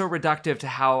that is so reductive to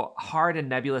how hard and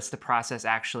nebulous the process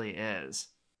actually is.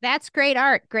 That's great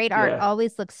art. Great art Yeah.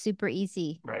 always looks super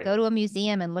easy. Right. Go to a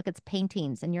museum and look at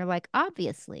paintings, and you're like,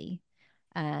 obviously.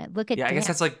 Look at Yeah, I guess dance.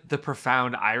 that's like the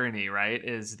profound irony, right?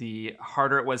 Is the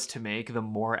harder it was to make, the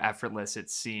more effortless it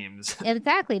seems.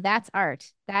 Exactly. That's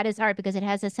art. That is art because it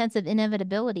has a sense of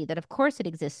inevitability that, of course, it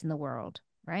exists in the world,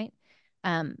 right?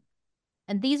 Um,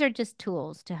 and these are just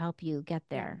tools to help you get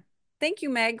there. Thank you,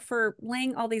 Meg, for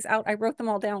laying all these out. I wrote them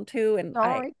all down too, and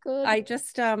Good. I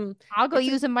just I'll go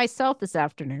use them myself this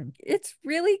afternoon. it's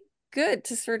really good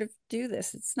to sort of do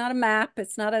this. It's not a map,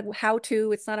 it's not a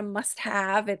how-to, it's not a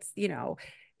must-have. It's,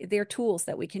 they're tools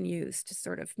that we can use to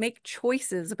sort of make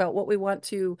choices about what we want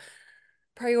to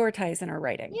prioritize in our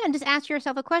writing. Yeah, and just ask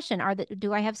yourself a question.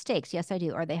 Do I have stakes? Yes, I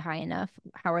do. Are they high enough?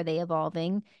 How are they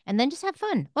evolving? And then just have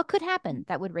fun. What could happen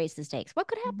that would raise the stakes? What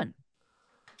could happen?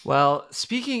 Well,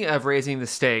 speaking of raising the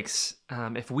stakes,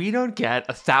 if we don't get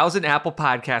 1,000 Apple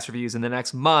Podcast reviews in the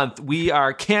next month, we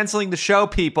are canceling the show,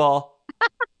 people.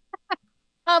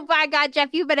 Oh my God, Jeff,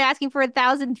 you've been asking for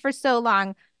 1,000 for so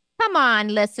long. Come on,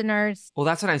 listeners. Well,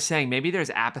 that's what I'm saying. Maybe there's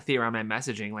apathy around my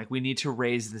messaging. Like, we need to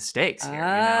raise the stakes here,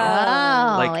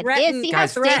 Oh, Like, it is. See how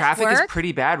guys, stakes traffic is work?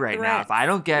 pretty bad right now. If I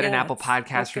don't get an Apple Yes.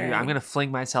 Podcast review, I'm Okay. going to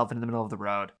fling myself into the middle of the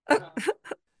road.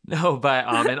 No,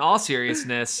 but in all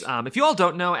seriousness, if you all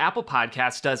don't know, Apple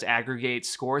Podcasts does aggregate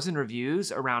scores and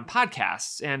reviews around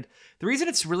podcasts. And the reason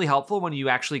it's really helpful when you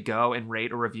actually go and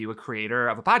rate or review a creator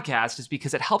of a podcast is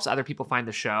because it helps other people find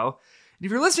the show. And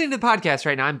if you're listening to the podcast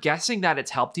right now, I'm guessing that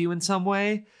it's helped you in some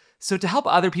way. So to help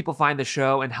other people find the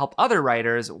show and help other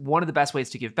writers, one of the best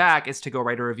ways to give back is to go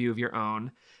write a review of your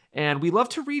own. And we love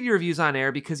to read your reviews on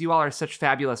air because you all are such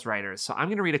fabulous writers. So I'm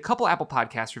going to read a couple Apple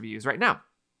Podcast reviews right now.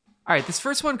 All right, this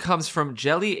first one comes from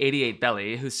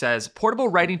Jelly88Belly, who says, portable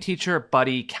writing teacher,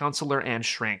 buddy, counselor, and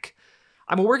shrink.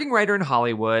 I'm a working writer in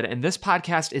Hollywood, and this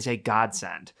podcast is a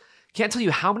godsend. Can't tell you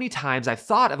how many times I've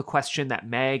thought of a question that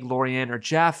Meg, Lorian, or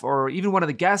Jeff, or even one of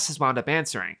the guests has wound up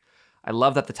answering. I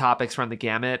love that the topics run the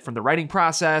gamut from the writing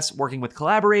process, working with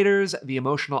collaborators, the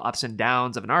emotional ups and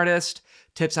downs of an artist,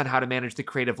 tips on how to manage the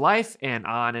creative life, and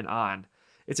on and on.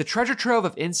 It's a treasure trove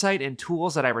of insight and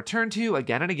tools that I return to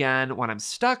again and again when I'm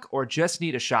stuck or just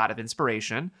need a shot of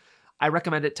inspiration. I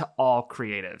recommend it to all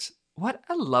creatives. What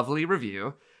a lovely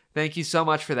review. Thank you so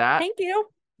much for that. Thank you.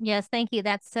 Yes, thank you.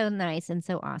 That's so nice and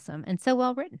so awesome and so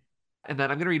well written. And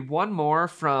then I'm going to read one more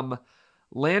from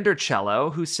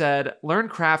Landercello, who said, learn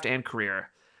craft and career.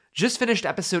 Just finished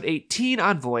episode 18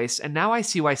 on voice, and now I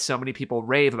see why so many people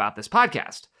rave about this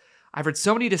podcast. I've heard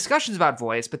so many discussions about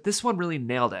voice, but this one really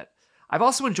nailed it. I've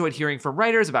also enjoyed hearing from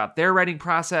writers about their writing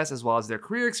process as well as their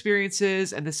career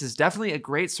experiences, and this is definitely a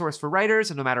great source for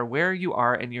writers, no matter where you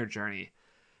are in your journey.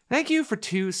 Thank you for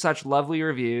 2 such lovely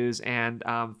reviews and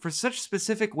for such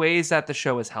specific ways that the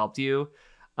show has helped you.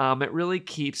 It really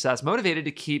keeps us motivated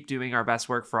to keep doing our best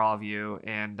work for all of you,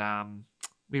 and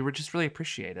we would just really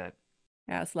appreciate it.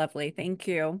 Yeah, it's lovely. Thank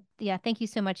you. Yeah, thank you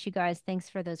so much, you guys. Thanks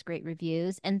for those great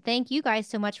reviews. And thank you guys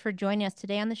so much for joining us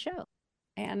today on the show.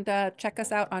 And check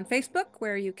us out on Facebook,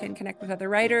 where you can connect with other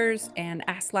writers and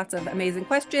ask lots of amazing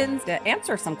questions, to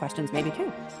answer some questions maybe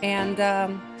too. And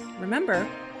remember,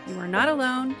 you are not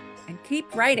alone, and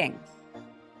keep writing.